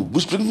 Oh,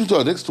 which brings me to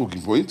our next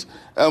talking point.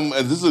 And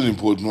this is an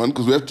important one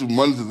because we have to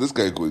monitor this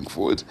guy going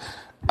forward.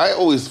 I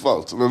always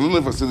felt, and I don't know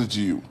if I said it to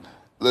you,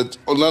 that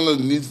Onana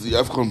needs the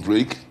AFCON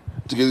break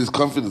to get his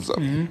confidence up.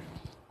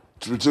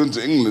 To return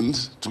to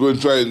England, to go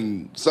and try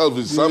and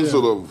salvage some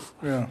sort of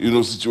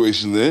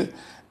situation there.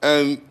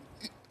 And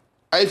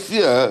I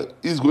fear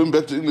he's going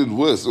back to England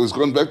worse, or he's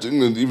gone back to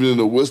England even in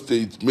a worse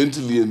state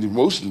mentally and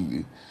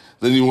emotionally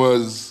than he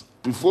was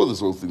before this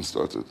whole thing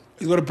started.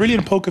 He's got a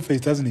brilliant poker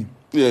face, doesn't he?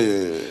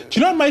 Yeah. Do you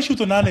know what my issue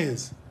with Onana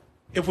is?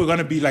 If we're going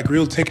to be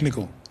real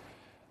technical.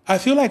 I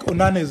feel like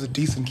Onana is a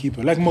decent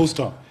keeper, like most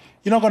are.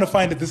 You're not going to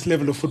find at this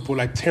level of football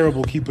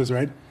terrible keepers,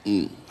 right?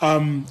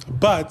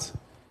 But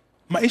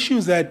my issue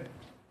is that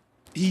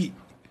he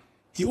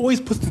always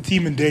puts the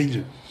team in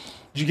danger.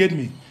 Do you get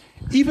me?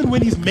 even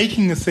when he's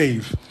making a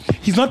save,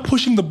 he's not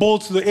pushing the ball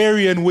to the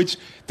area in which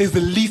there's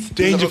the least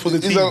danger for the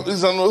team.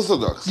 He's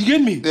unorthodox. You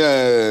get me?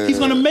 Yeah. He's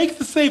going to make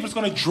the save. It's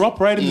going to drop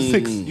right in the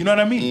 6. You know what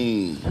I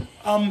mean?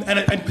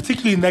 And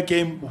particularly in that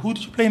game, who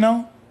did you play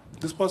now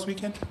this past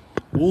weekend?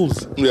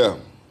 Wolves. Yeah.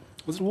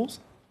 Was it Wolves?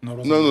 No,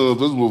 it No, it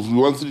was Wolves. We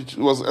won 3. It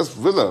was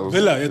Villa.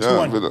 Villa, it's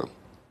 1. Villa.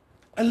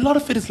 A lot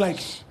of it is like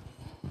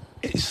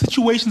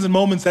situations and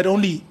moments that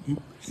only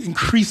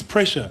increase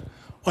pressure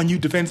on you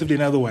defensively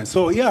and otherwise.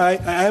 So, yeah, I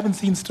haven't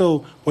seen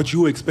still what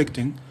you were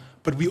expecting,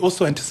 but we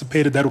also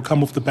anticipated that would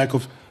come off the back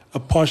of a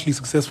partially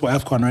successful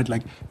AFCON, right?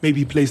 Like maybe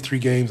he plays 3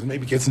 games and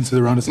maybe gets into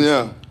the round of 16.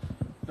 Yeah.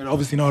 And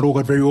obviously now it all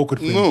got very awkward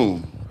for him.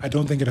 No. I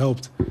don't think it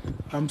helped.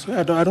 So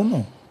I don't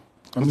know.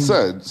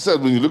 It's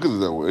sad when you look at it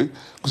that way,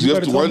 because you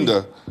have to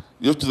wonder.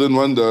 You have to then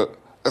wonder,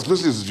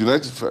 especially as a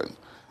United fan,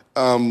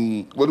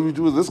 what do we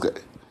do with this guy?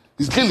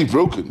 He's clearly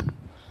broken,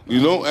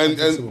 you know.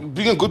 And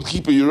being a good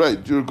keeper, you're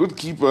right. You're a good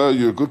keeper.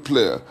 You're a good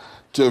player.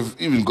 To have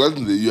even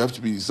gotten there, you have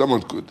to be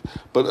somewhat good.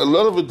 But a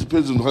lot of it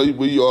depends on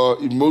where you are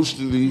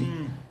emotionally.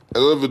 A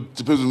lot of it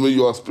depends on where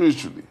you are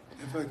spiritually.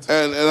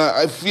 And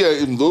I fear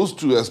in those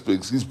 2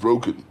 aspects, he's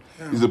broken.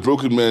 He's a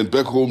broken man.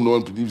 Back home, no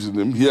one believes in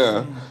him.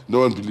 Here,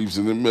 no one believes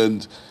in him.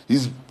 And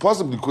he's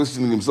possibly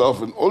questioning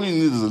himself. And all you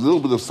need is a little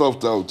bit of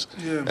self-doubt.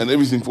 And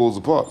everything falls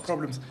apart.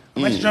 Problems.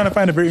 I'm actually trying to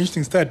find a very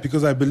interesting stat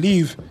because I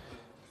believe,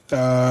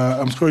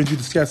 I'm scrolling through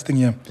the stats thing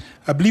here.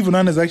 I believe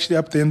Onana is actually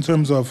up there in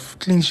terms of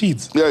clean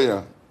sheets.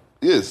 Yeah.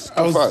 Yes,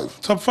 top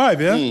 5. Top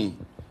 5, yeah?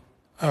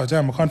 Oh,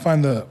 damn, I can't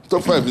find the...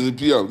 Top 5 in the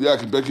PL. Yeah, I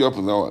can back you up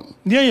on that one.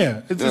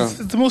 Yeah. It's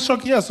the most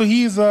shocking. Yeah, so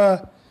he's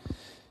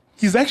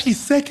actually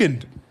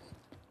second.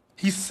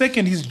 He's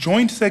second. He's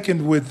joint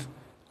second with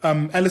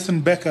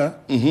Alisson Becker,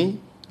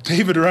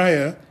 David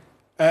Raya,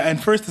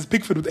 and first is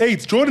Pickford with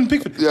 8. Jordan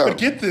Pickford. Yeah. But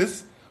get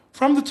this,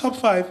 from the top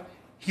 5,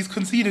 he's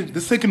conceded the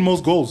second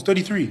most goals,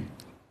 33.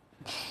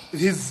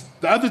 The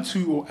other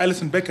 2,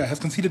 Alisson Becker, has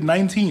conceded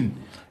 19.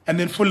 And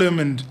then Fulham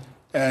and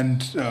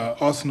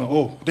Arsenal.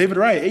 Oh, David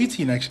Raya,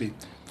 18 actually,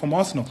 from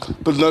Arsenal.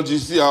 But now do you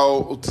see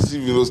how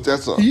deceiving those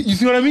stats are? You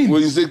see what I mean?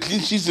 When you say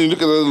clean sheets and you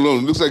look at that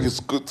alone, it looks like it's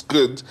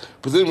good.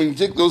 But then when you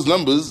take those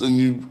numbers and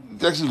you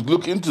actually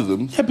look into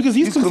them, because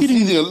he's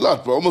conceding a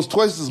lot, but almost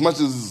twice as much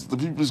as the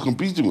people he's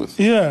competing with.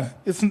 Yeah,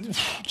 that's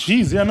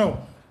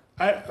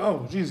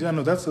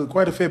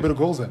quite a fair bit of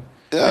goals then.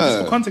 Yeah. And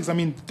just for context, I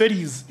mean,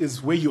 30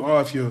 is where you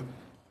are if you're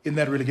in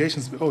that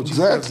relegation. Oh, Jesus,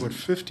 that's what,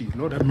 50.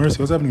 Lord have mercy,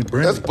 what's happening with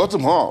Brentford? That's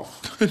bottom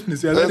half.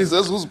 Goodness, yeah,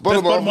 that's who's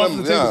bottom half of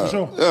the table for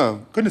sure. Yeah.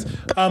 Goodness.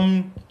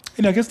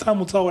 I guess time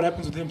will tell what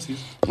happens with him,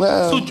 Steve.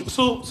 Well.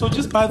 So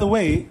just by the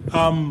way,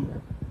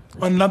 on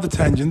another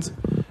tangent,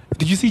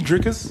 did you see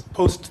Drickus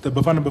post the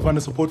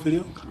Bafana support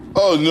video?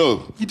 Oh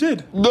no, he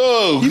did.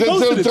 No,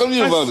 tell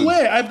me about it. I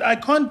swear, I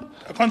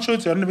can't show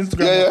it to you. I don't have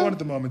Instagram at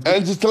the moment.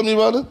 And just tell me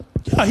about it.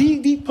 Yeah,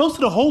 he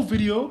posted a whole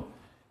video.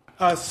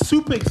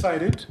 Super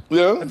excited.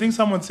 Yeah. I think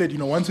someone said,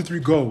 1, 2, 3,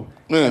 go.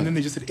 Yeah. And then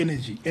they just said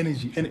energy. And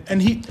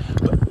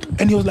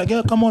he was like,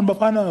 yeah, come on,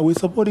 Bafana, we're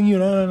supporting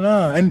you.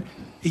 And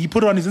he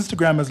put it on his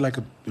Instagram as like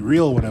a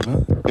reel or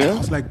whatever. Yeah. I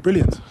was like,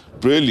 brilliant.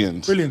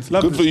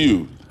 Love Good this. for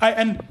you.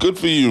 And good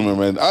for you, my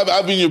man.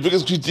 I've been your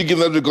biggest critique in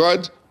that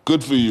regard.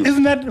 Good for you.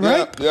 Isn't that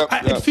right?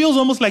 Yeah. It feels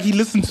almost like he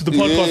listened to the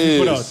podcast we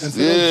put out and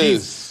said, oh,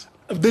 geez.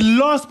 The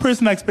last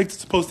person I expected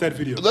to post that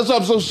video. That's why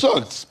I'm so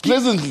shocked.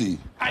 Pleasantly.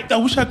 I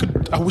wish I could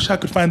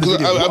find the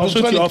video.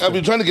 I've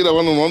been trying to get a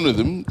one-on-one with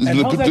him. He's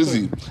been a bit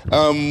busy.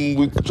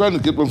 We're trying to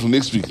get one for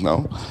next week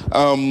now.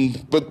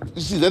 But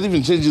you see, that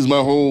even changes my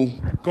whole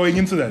going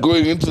into that,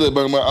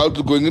 my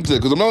outlook going into that,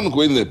 because I'm not going to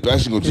go in there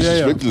bashing or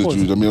disrespecting the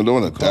dude. I mean, I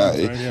don't want to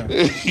die.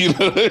 Right, you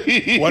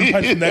know, one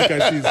punch in that guy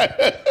sees,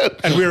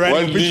 and we're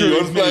writing a picture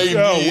of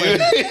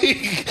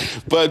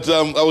his But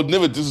I would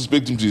never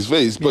disrespect him to his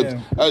face. But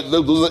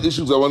those are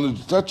issues I wanted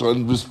to touch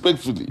on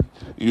respectfully.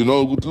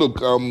 Look,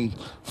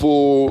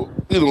 for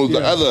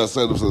the other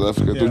side of South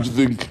Africa, don't you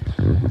think?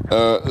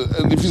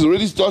 And if he's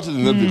already started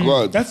in that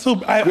regard, that's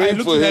so. I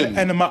looked at that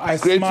and I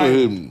great smiled. For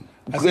him.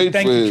 Great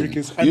thank for you,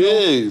 him.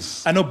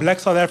 Yes. I know Black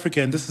South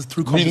Africa, and this is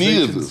through conversations. We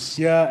needed this.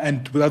 Yeah,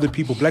 and with other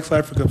people. Black South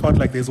Africa felt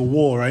like there's a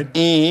war, right?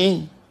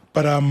 Mm-hmm.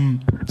 But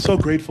I'm so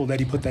grateful that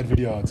he put that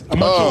video out. I'm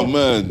not sure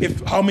man.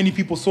 if how many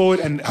people saw it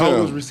and how it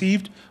was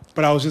received,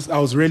 but I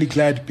was really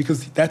glad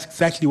because that's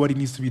exactly what he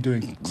needs to be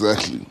doing.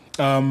 Exactly.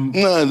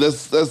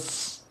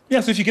 That's. Yeah,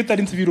 so if you get that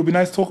interview, it'll be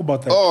nice to talk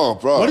about that. Oh,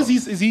 bro. What is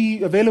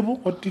he available?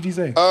 What did he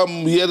say?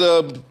 He had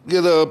a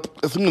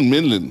thing in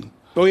Mainland.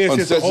 Oh, yes,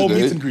 Saturday, a whole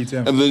meet and greet,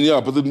 yeah. And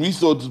then, but then we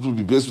thought it would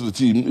be best for the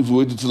team if we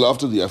waited till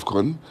after the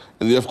AFCON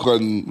and the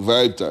AFCON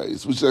vibe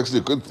dies, which is actually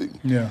a good thing.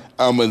 Yeah.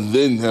 And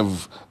then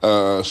have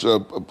a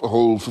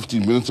whole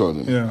 15 minutes on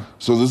him. Yeah.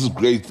 So this is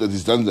great that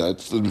he's done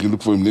that, so that we can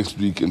look for him next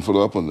week and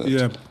follow up on that.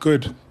 Yeah,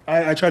 good.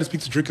 I tried to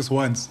speak to Drickus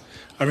once.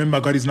 I remember I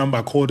got his number,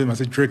 I called him, I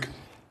said, Drick,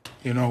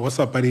 what's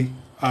up, buddy?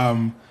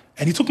 And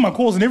he took my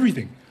calls and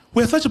everything.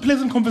 We had such a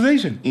pleasant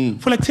conversation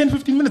for like 10,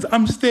 15 minutes.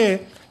 I'm just there.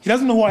 He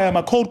doesn't know who I am.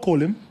 I cold call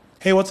him.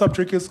 Hey, what's up,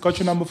 Drickus? Got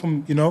your number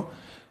from,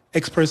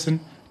 X person.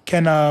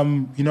 can, I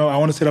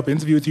want to set up an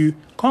interview with you.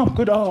 Calm,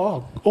 good,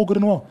 all good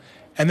and well.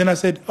 And then I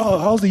said,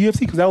 how's the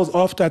UFC? Because that was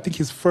after, I think,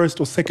 his first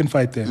or second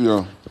fight there.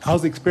 Yeah.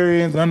 How's the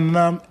experience?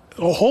 A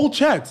whole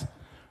chat,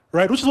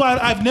 right? Which is why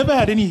I've never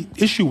had any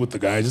issue with the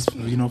guy. I just,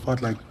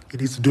 felt like he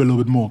needs to do a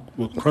little bit more,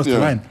 cross the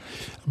line.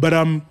 But,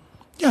 a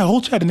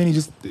whole chat, and then he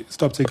just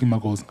stopped taking my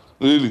calls.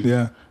 Really?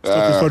 Yeah.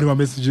 Stopped responding my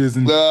messages,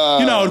 and you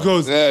know how it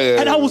goes.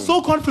 And I was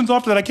so confident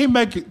after that. I came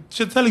back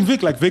telling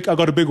Vic, Vic, I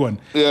got a big one.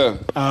 Yeah.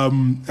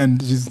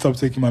 And he just stopped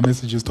taking my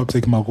messages, stopped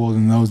taking my calls,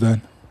 and that was that.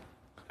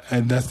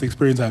 And that's the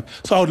experience I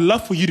have. So I would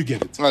love for you to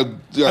get it. I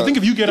think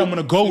if you get it, I'm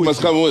going to go with you.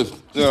 Must come with.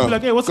 Just be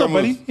like, hey, what's up,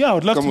 buddy? Yeah, I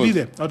would love to be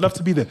there. I'd love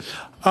to be there.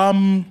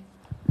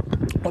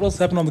 What else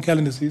happened on the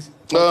calendar, C's?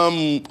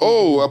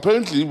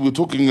 Apparently we're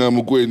talking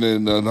Mugwene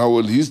and how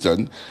well he's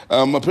done.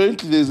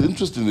 Apparently there's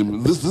interest in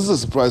him. This is a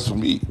surprise for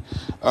me.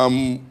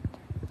 And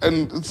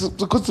it's a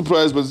good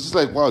surprise, but it's just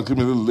like, wow, it came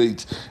a little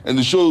late. And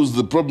it shows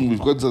the problem we've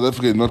got in South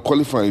Africa in not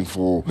qualifying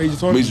for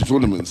major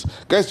tournaments.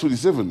 Guy's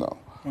 27 now.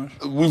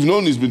 We've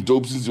known he's been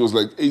dope since he was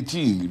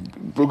 18. He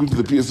broke into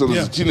the PSL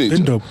as a teenager.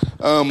 Been dope.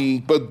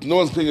 But no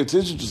one's paying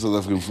attention to South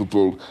African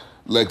football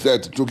like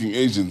that, talking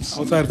agents.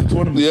 Outside of the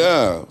tournament.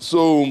 Yeah.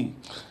 So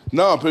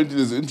now apparently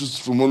there's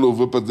interest from all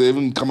over, but they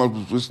haven't come up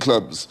with which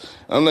clubs.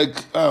 And I'm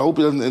like, I hope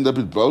he doesn't end up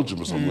in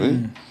Belgium or somewhere.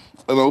 And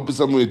I hope it's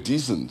somewhere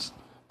decent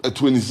at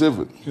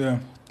 27. Yeah.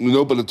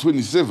 But at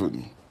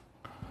 27,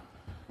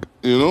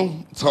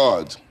 it's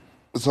hard.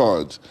 It's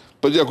hard.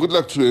 But yeah, good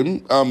luck to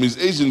him. His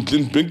agent,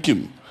 Clint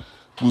Binkin,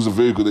 who's a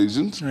very good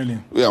agent. Really?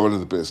 Yeah, one of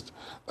the best.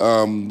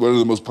 One of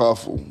the most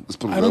powerful.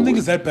 I don't think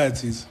it's that bad,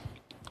 Sis.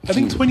 I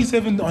think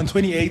 27 on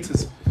 28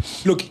 is...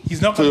 Look,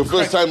 he's not... For your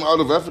first time out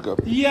of Africa?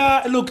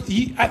 Yeah, look,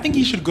 I think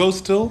he should go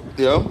still.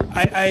 Yeah?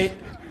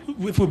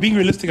 If we're being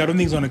realistic, I don't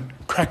think he's going to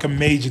crack a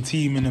major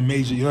team in a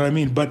major... You know what I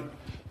mean? But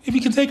if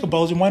he can take a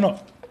Belgium, why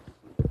not?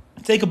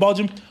 Take a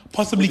Belgium,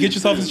 possibly get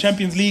yourself in the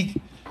Champions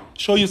League,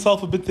 show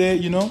yourself a bit there,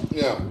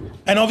 Yeah.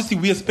 And obviously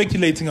we are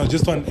speculating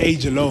just on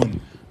age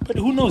alone. But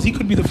who knows? He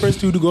could be the first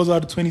dude who goes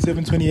out at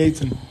 27,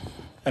 28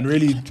 and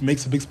really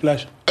makes a big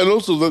splash. And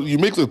also, you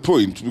make the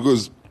point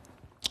because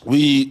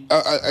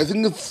I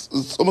think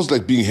it's almost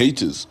like being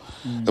haters.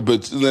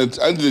 But that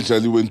Andy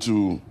Charlie went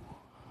to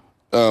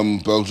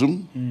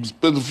Belgium,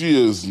 spent a few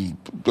years in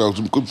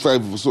Belgium, good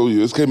 5 or so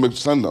years, came back to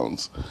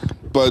Sundowns.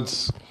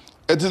 But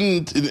it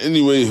didn't in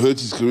any way hurt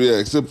his career,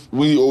 except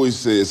we always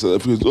say,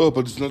 but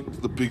it's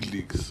not the big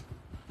leagues.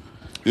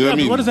 You know what I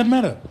mean? What does that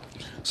matter?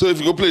 So if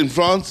you go play in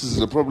France, is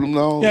it a problem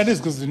now? Yeah, it is,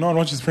 because no one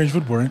watches French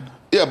football, right?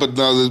 Yeah, but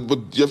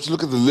you have to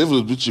look at the level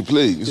at which you're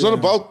playing. It's not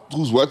about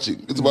who's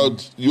watching. It's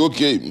about your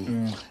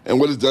game and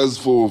what it does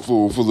for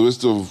the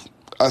rest of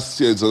us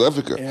here in South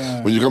Africa.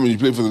 Yeah. When you come and you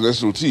play for the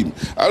national team,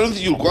 I don't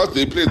think you'll go out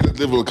there, play at that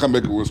level, and come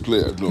back a worse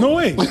player. No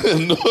way. No,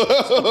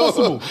 it's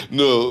impossible.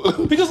 No,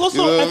 because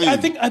also you know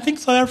I think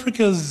South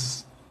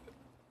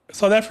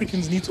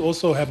Africans need to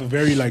also have a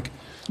very realistic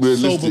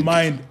sober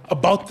mind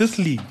about this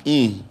league. Do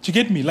you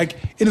get me?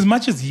 In as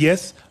much as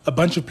yes, a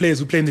bunch of players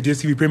who play in the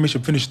DStv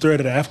Premiership finished third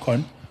at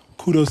AFCON.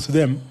 Kudos to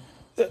them.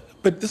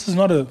 But this is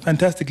not a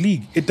fantastic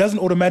league. It doesn't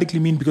automatically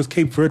mean because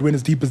Cape Verde went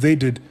as deep as they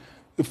did,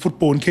 the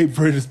football in Cape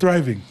Verde is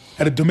thriving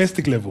at a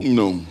domestic level.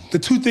 No. The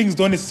two things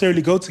don't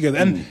necessarily go together.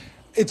 And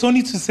it's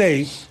only to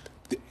say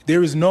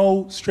there is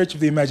no stretch of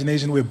the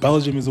imagination where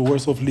Belgium is a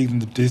worse off league than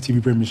the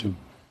DStv Premiership.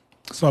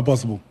 It's not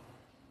possible.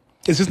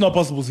 It's just not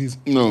possible, C's.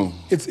 No.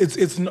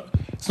 It's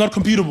not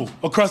computable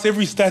across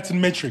every stats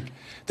and metric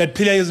that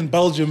players in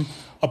Belgium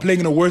are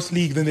playing in a worse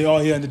league than they are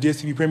here in the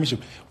DStv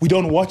Premiership. We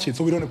don't watch it,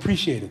 so we don't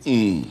appreciate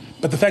it.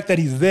 But the fact that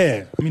he's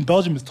there,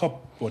 Belgium is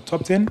top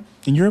 10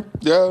 in Europe?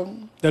 Yeah.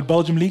 That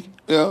Belgium league?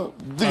 Yeah.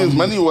 The thing is,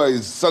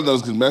 money-wise,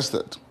 Sundowns can match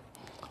that.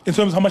 In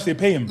terms of how much they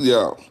pay him?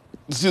 Yeah.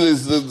 See,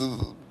 there's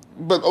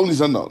but only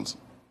Sundowns.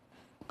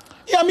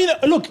 Yeah,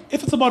 look,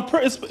 if it's about...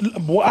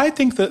 I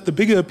think that the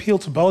bigger appeal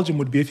to Belgium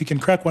would be if you can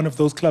crack one of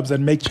those clubs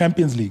and make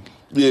Champions League.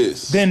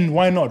 Yes. Then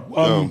why not?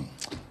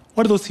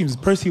 What are those teams?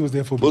 Percy was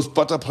there for...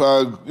 Sparta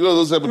Prague,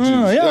 those type of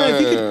teams.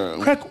 If you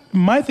can crack...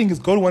 My thing is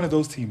go to one of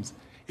those teams.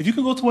 If you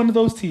can go to one of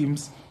those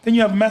teams, then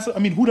you have massive...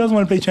 who doesn't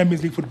want to play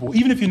Champions League football?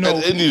 Even if you know...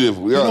 At any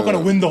level, you're not going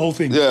to win the whole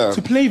thing. Yeah.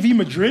 To play v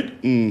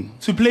Madrid,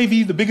 to play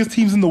v the biggest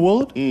teams in the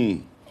world...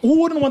 Who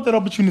wouldn't want that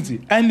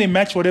opportunity? And they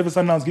match whatever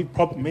Sundowns give,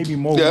 maybe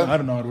more. Yeah. I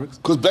don't know how it works.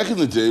 Because back in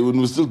the day, when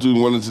we were still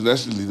doing one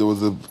internationally, there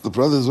was the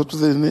brothers, what were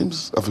their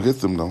names? I forget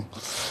them now.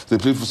 They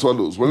played for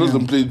Swallows. One of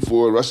them played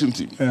for a Russian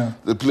team. Yeah.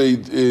 They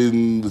played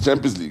in the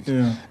Champions League.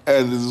 Yeah.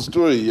 And there's a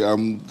story, a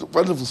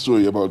wonderful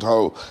story about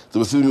how they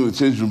were sitting in the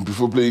change room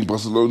before playing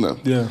Barcelona.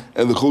 Yeah.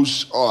 And the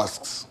coach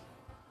asks,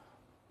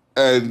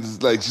 she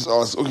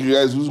asks, okay,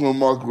 guys, who's going to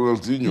mark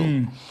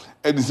Ronaldinho?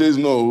 And he says,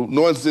 no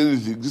one said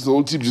anything. Just the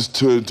whole team just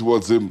turned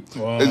towards him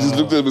and just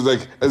looked at him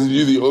as if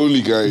you're the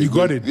only guy. You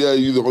got it. Yeah,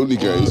 you're the only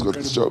guy who's got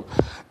this job.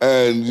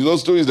 And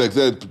stories like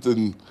that, but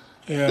then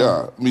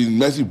Yeah. I mean,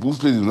 Matthew Booth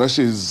played in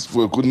Russia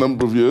for a good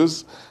number of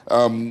years.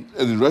 And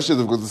in Russia,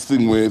 they've got this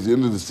thing where at the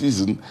end of the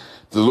season,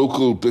 the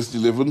local best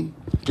 11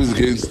 plays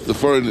against the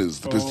foreigners,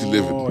 the best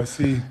 11. Oh, I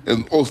see.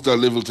 An all-star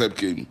level type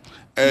game.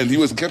 And he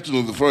was captain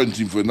of the foreign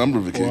team for a number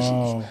of occasions.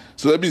 Wow.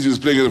 So that means he was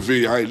playing at a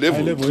very high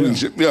level.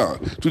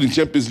 Including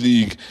Champions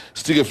League.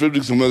 Stiga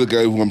Frederick's another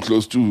guy who I'm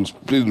close to, who's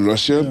played in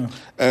Russia.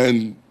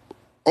 And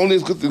only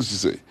has good things to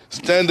say.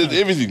 Standard,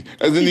 everything.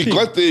 And then he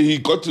got there, he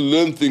got to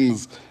learn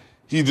things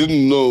he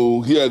didn't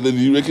know. Then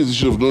he reckons he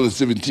should have known at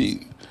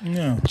 17.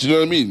 Yeah. Do you know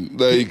what I mean?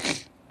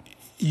 Like,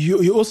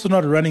 You're also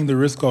not running the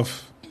risk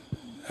of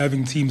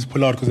having teams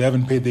pull out because they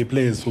haven't paid their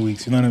players for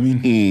weeks. You know what I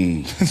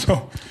mean?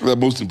 So that's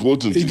most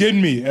important. You get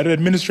me? At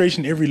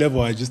administration, every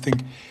level, I just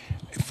think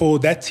for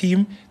that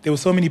team, there were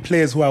so many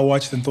players who I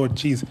watched and thought,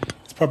 geez,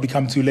 it's probably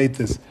come too late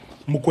this.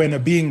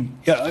 Mukwena being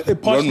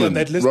partially on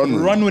that list, but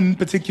Runwin in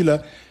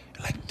particular,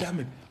 like, damn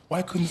it,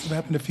 why couldn't this have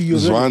happened a few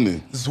years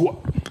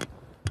ago?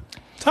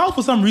 Tau,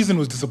 for some reason,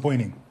 was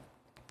disappointing.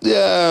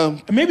 Yeah.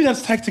 And maybe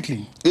that's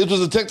tactically. It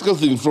was a tactical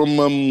thing from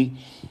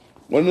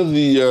one of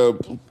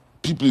the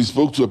people he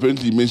spoke to.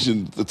 Apparently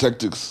mentioned the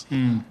tactics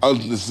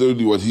aren't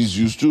necessarily what he's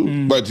used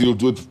to, but he'll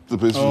do it the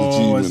best for the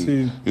team. I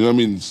see. You know what I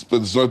mean?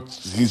 But it's not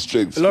his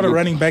strengths. A lot of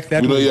running back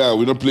that way.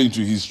 We're not playing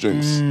to his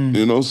strengths.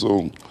 You know,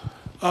 so...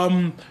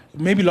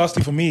 maybe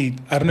lastly for me,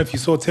 I don't know if you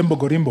saw Tembo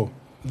Gorimbo,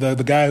 the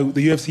guy,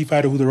 the UFC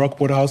fighter who the Rock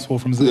bought a house for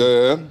from Zim.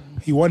 Yeah.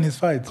 He won his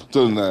fight.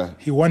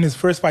 He won his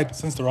first fight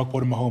since the Rock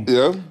bought him a home.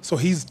 Yeah. So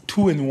he's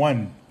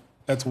 2-1.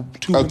 That's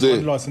 2 wins,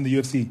 1 loss in the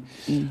UFC.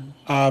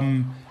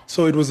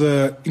 So it was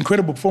an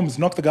incredible performance.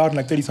 Knocked the guy out in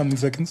like 30-something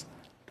seconds.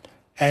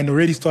 And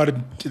already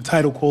started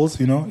title calls,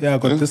 you know. Yeah, I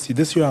got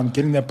this year, I'm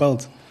getting that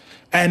belt.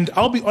 And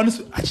I'll be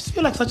honest, I just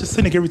feel like such a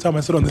cynic every time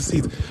I sit on this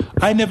seat.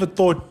 I never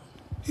thought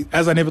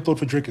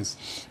for Drickus,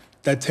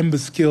 that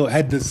Timber's skill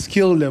had the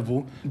skill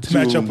level to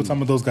match up with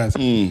some of those guys.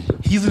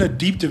 He's in a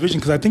deep division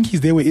because I think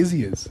he's there where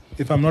Izzy is.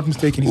 If I'm not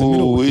mistaken, he's in the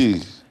middle.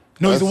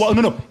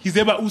 No, he's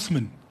there by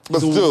Usman. But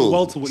still,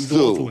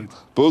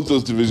 both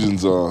those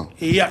divisions are...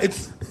 Yeah,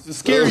 it's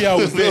scary how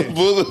it's there.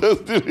 Both of those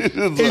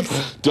divisions are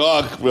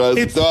dark, bro.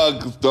 It's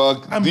dark,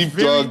 deep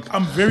dark.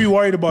 I'm very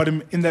worried about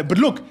him in that. But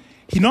look,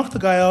 he knocked the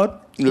guy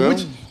out,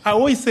 which I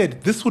always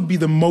said this would be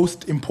the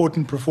most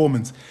important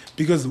performance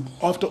because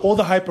after all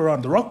the hype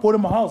around, The Rock bought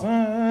him a house.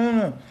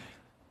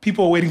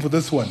 People are waiting for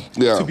this one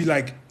to be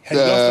like, had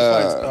he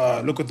lost the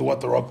fight, look at what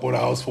The Rock bought a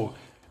house for.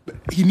 But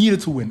he needed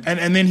to win.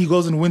 And then he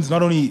goes and wins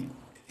not only...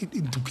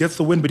 It gets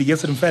the win, but he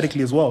gets it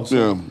emphatically as well.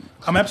 So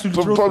I'm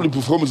absolutely thrilled. Probably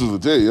performance of the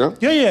day, yeah?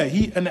 Yeah.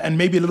 He and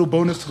maybe a little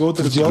bonus to go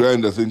with it as well.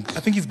 $50,000, I think. I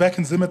think he's back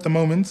in Zim at the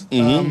moment.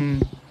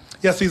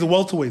 So he's a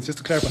welterweight, just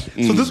to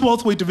clarify. So this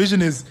welterweight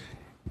division is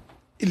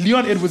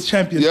Leon Edwards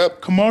champion.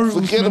 Yep. Kamaru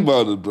Forget Usman,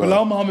 about it, bro.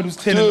 Bilal Muhammad, who's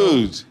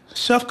 10-0.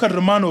 Shafkat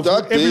Romanov, who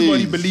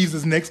everybody believes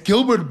is next.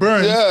 Gilbert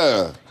Burns.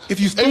 Yeah. If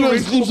you still Everyone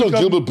sleeps on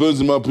Gilbert Burns,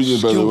 in my opinion,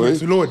 by the way.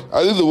 Lord.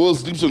 I think the world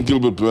sleeps on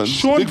Gilbert Burns.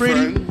 Sean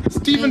Brady,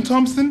 Stephen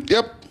Thompson.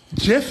 Yep.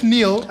 Jeff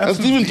Neal. And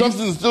Stephen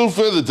Thompson is still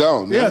further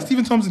down. Yeah,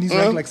 Stephen Thompson, he's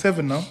ranked like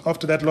 7 now,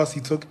 after that loss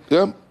he took.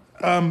 Yeah.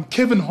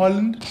 Kevin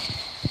Holland,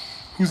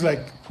 who's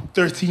like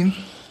 13th.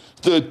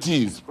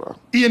 13th, bro.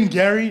 Ian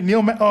Gary,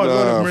 Neil Lord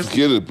of Mercy.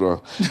 Forget it, bro.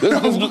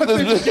 Forget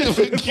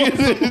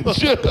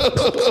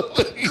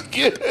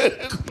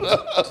it, bro.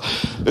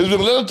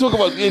 Let us talk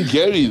about Ian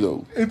Gary,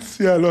 though.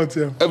 Lord,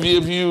 Have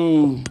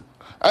you...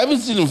 I haven't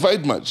seen him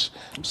fight much.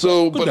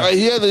 But I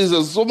hear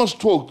there's so much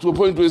talk to a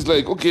point where it's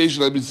like, okay,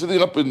 should I be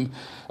sitting up and...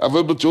 I've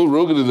heard about Joe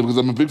Rogan in them because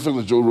I'm a big fan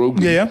of Joe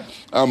Rogan. Yeah.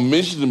 I've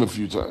mentioned him a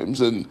few times,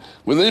 and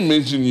when they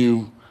mention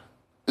you,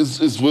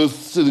 it's worth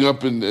sitting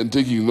up and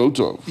taking note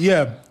of.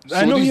 Yeah. So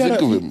I know what do you think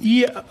of him?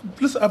 Yeah.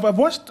 Listen, I've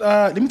watched...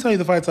 let me tell you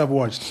the fights I've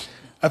watched.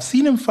 I've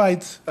seen him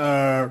fight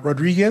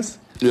Rodriguez.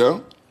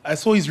 Yeah. I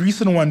saw his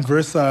recent one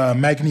versus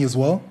Magny as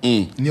well.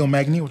 Neil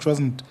Magny, which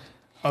wasn't...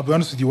 I'll be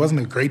honest with you,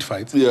 wasn't a great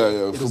fight.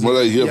 Yeah. From what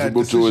I hear from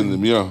both Joe and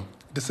them,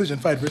 decision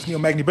fight versus Neil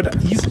Magny. But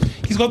he's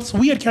got this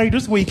weird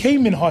characteristic where he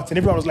came in hot and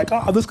everyone was like,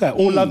 this guy,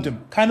 all loved him.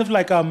 Kind of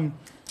like Kamzat,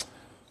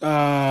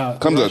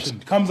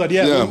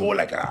 yeah. We were all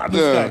like,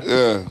 this guy.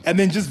 Yeah. And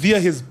then just via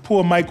his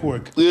poor mic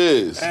work.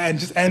 Yes. And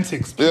just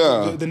antics.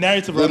 Yeah. The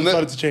narrative around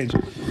started to change.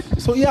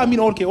 So yeah, I mean,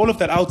 okay, all of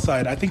that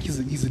outside, I think he's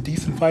a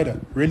decent fighter.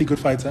 Really good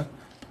fighter.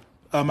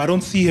 I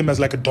don't see him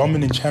as like a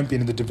dominant champion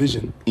in the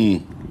division.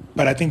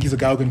 But I think he's a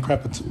guy who can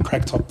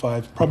crack top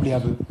 5. Probably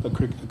have a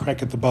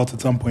crack at the belt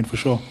at some point for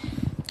sure.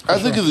 I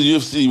think in the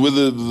UFC,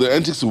 whether the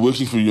antics are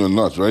working for you or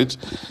not, right?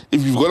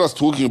 If you've got us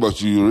talking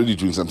about you, you're already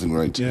doing something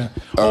right. Yeah.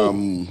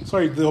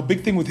 Sorry, the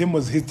big thing with him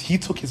was he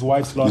took his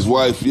wife's last. His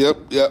wife, yep.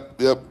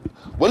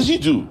 What does she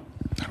do?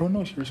 I don't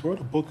know. She wrote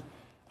a book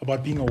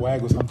about being a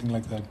wag or something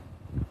like that.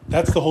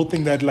 That's the whole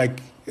thing that like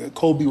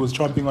Colby was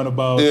chomping on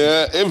about.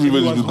 Yeah,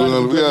 everybody's been going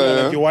on.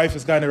 Like your wife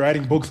is kind of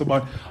writing books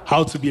about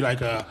how to be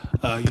like a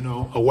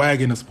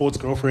wag and a sports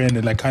girlfriend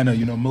and like kind of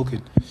milk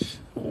it.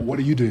 What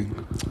are you doing?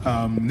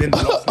 Then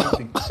the last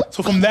thing.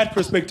 So from that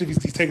perspective, he's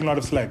taking a lot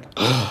of slack.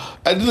 I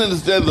didn't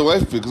understand the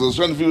wife bit because I was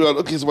trying to figure out.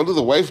 Okay, so what does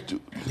the wife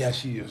do? Yeah,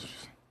 she is.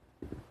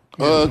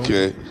 Oh,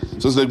 okay.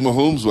 So it's like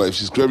Mahomes' wife.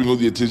 She's grabbing all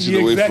the attention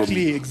away from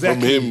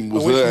him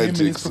with away her from him and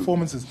his antics.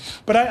 performances.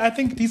 But I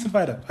think decent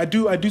fighter. I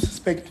do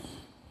suspect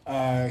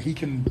he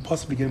can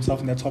possibly get himself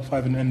in that top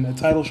 5 and a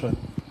title shot.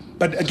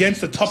 But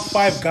against the top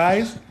 5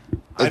 guys,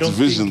 I That don't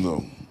division, think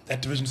though.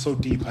 that division's so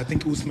deep. I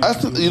think Usman. I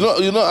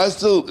still, I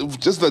still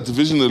just that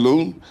division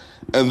alone,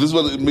 and this is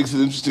what it makes it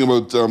interesting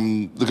about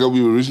the guy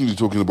we were originally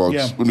talking about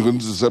Yeah. when we got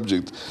into the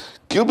subject.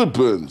 Gilbert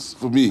Burns,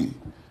 for me,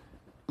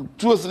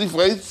 2 or 3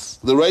 fights,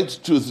 the right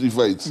 2 or 3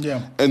 fights,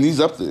 Yeah. and he's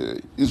up there.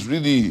 He's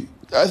really,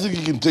 I think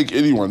he can take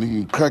anyone. He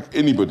can crack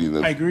anybody in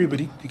that. I agree, but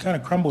he kind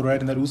of crumbled right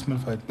in that Usman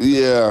fight.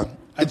 Yeah,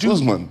 it's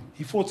Usman.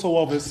 He fought so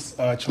well with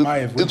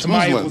Chimaev. When It's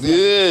Chimaev Usman. was like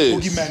Yes.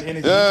 boogeyman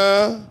energy.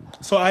 Yeah.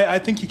 So I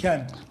think he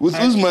can. With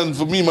Usman,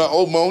 for me, my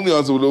only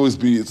answer would always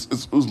be it's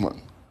Usman.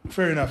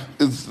 Fair enough.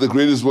 It's the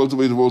greatest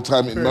welterweight of all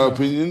time, in Fair my enough.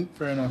 opinion.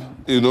 Fair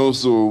enough.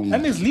 So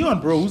And there's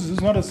Leon, bro, who's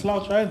not a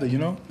slouch either,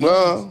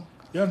 well,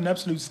 Leon's an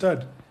absolute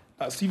stud.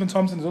 Stephen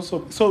Thompson is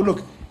also... So,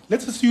 look,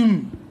 let's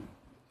assume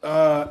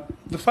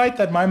the fight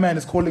that my man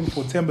is calling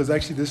for, Temba, is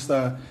actually this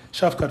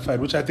Shafkat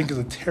fight, which I think is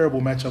a terrible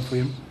matchup for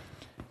him.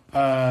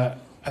 I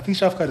think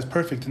Shafkat is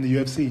perfect in the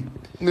UFC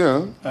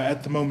yeah.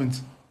 at the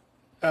moment.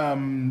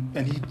 And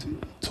he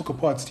took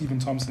apart Stephen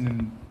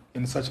Thompson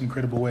in such an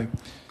incredible way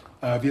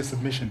via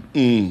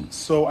submission.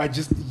 So I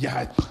just,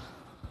 I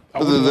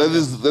But wouldn't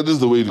want that is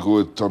the way to go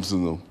with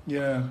Thompson, though.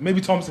 Yeah,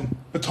 maybe Thompson.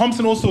 But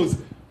Thompson also is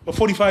a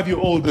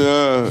 45-year-old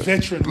Yeah,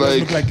 veteran. Doesn't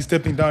look like he's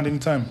stepping down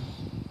anytime.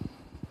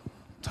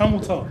 Time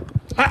will tell.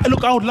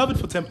 I would love it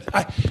for Temba.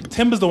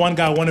 Temba's the one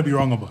guy I want to be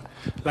wrong about.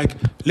 Like,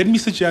 let me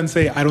sit here and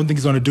say, I don't think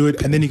he's going to do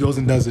it, and then he goes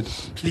and does it.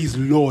 Please,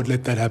 Lord,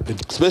 let that happen.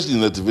 Especially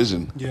in that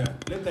division. Yeah,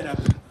 let that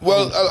happen.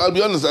 Well, I'll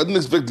be honest, I didn't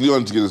expect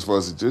Leon to get as far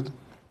as he did.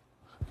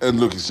 And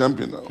look, he's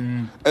champion now.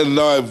 And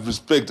now I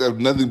have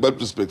nothing but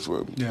respect for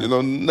him. Yeah.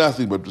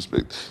 Nothing but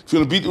respect. If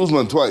you're going to beat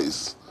Usman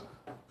twice,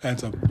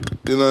 Hands up.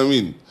 you know what I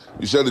mean?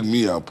 You're shutting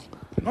me up.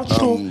 Not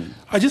sure.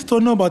 I just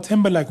don't know about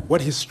Temba, like,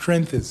 what his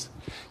strength is.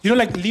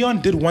 Like,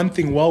 Leon did one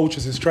thing well, which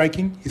was his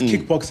striking. His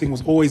kickboxing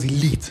was always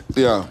elite.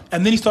 Yeah.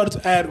 And then he started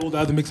to add all the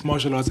other mixed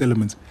martial arts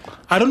elements.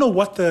 I don't know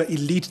what the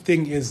elite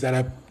thing is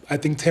that I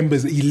think Temba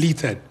is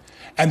elite at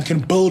and can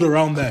build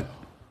around that.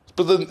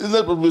 But then, isn't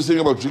that what we were saying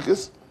about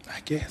Dricus? I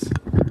guess.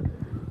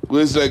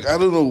 Where it's like, I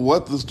don't know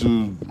what this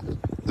dude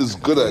is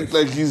good at.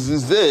 Like,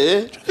 he's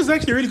there. He's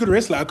actually a really good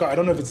wrestler. I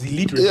don't know if it's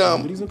elite wrestling, Yeah.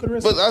 but he's a good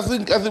wrestler. But I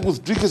think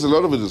with Dricus, a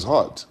lot of it is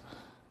heart.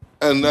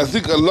 And I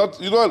think a lot,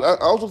 I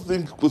also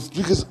think with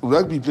Dricus,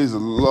 rugby plays a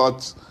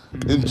lot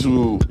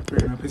into,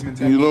 Fair enough, his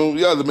mentality.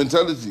 the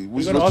mentality.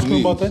 Which You gonna ask him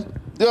about that?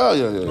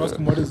 Yeah. Ask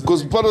him what is the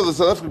Because thing? part of the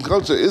South African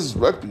culture is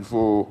rugby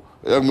for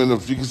a young man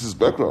of Dricus'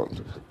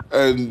 background.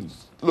 And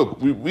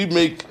look, we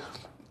make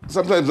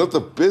sometimes not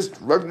the best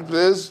rugby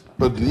players,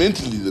 but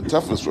mentally the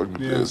toughest rugby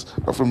players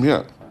are from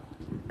here.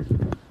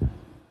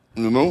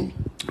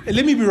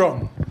 Let me be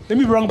wrong. Let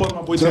me be wrong about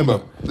my boy Temba.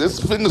 Temba, let's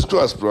fingers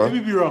crossed, bro. Let me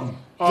be wrong.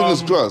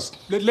 Fingers crossed.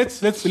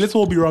 Let's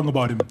all be wrong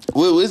about him.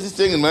 Where's he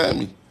staying in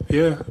Miami?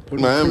 Yeah,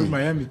 Miami.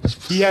 Miami.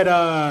 He had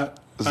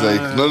It's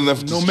like not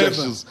enough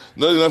distractions.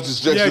 Not enough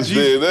distractions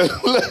Yeah, there.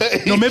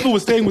 Like- Nomeva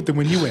was staying with them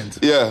when he went.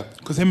 Yeah.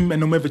 Because him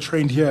and Nomeva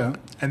trained here,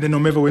 and then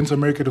Nomeva went to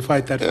America to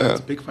fight that Yeah.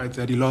 big fight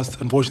that he lost,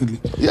 unfortunately.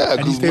 Yeah,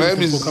 And he because stayed with them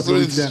Miami's for a so couple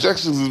many of weeks, yeah.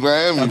 distractions in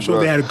Miami. I'm sure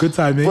bro. they had a good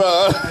time, eh?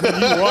 Bruh. And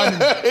then he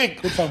won.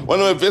 Good time. One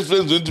of my best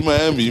friends went to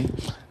Miami,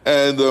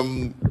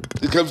 and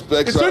he comes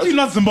back. It's certainly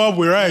not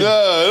Zimbabwe, right?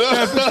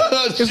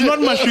 It's not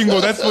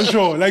Mashingo, that's for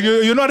sure. Like,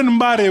 you're not in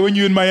Mbare when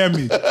you're in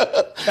Miami.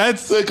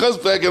 So he comes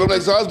back, and I'm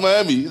like, so how's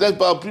Miami? He's like,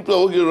 but people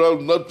are walking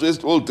around not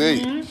dressed all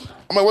day.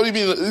 I'm like, what do you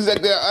mean? He's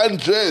like, they're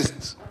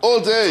undressed all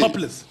day.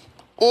 Topless.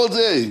 All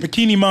day.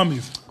 Bikini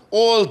mommies.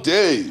 All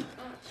day.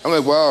 I'm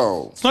like,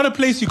 wow. It's not a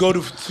place you go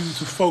to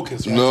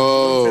focus, right?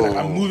 No. Say, like,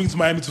 I'm moving to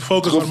Miami to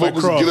focus Go on my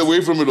focus craft. and get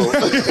away from it all.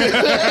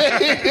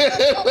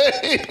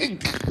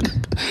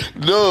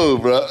 No,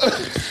 bro.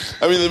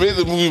 I mean, they made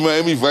the movie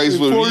Miami Vice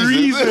for a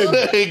reason.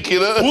 Like, you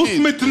know what I Will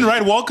mean? Smith and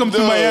right, welcome to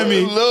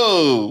Miami.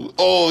 No.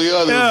 Oh, yeah.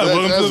 Yeah, That,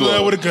 welcome to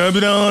well. with a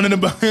carpet on and a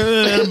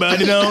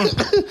body down.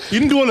 You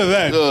didn't do all of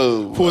that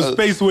No. for a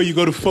space where you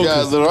go to focus.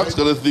 Yeah, The Rock's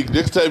gonna think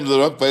next time The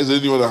Rock buys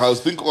anyone a house,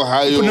 think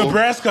Ohio, For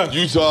Nebraska.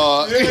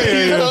 Utah,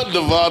 Yeah.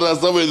 Nevada,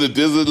 somewhere in the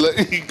desert.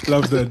 Like,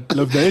 Love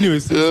that.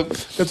 Anyways, Yeah.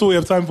 that's all we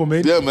have time for,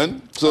 mate. yeah,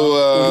 man.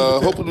 So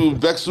hopefully we'll be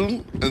back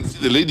soon and see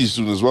the ladies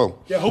soon as well.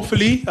 Yeah,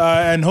 hopefully,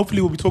 and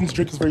hopefully we'll be talking to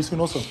Drickers very soon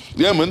also.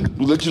 Yeah, man.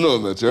 We'll let you know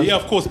on that. Yeah. Yeah,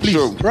 of course, please.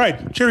 Sure.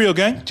 Right, cheerio,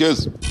 gang.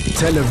 Cheers.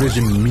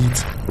 Television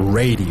meets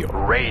radio.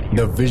 Radio.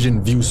 The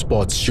Vision View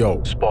Sports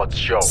Show. Sports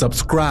Show.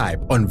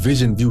 Subscribe on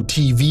Vision View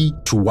TV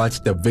to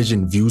watch the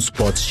Vision View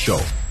Sports Show.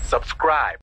 Subscribe.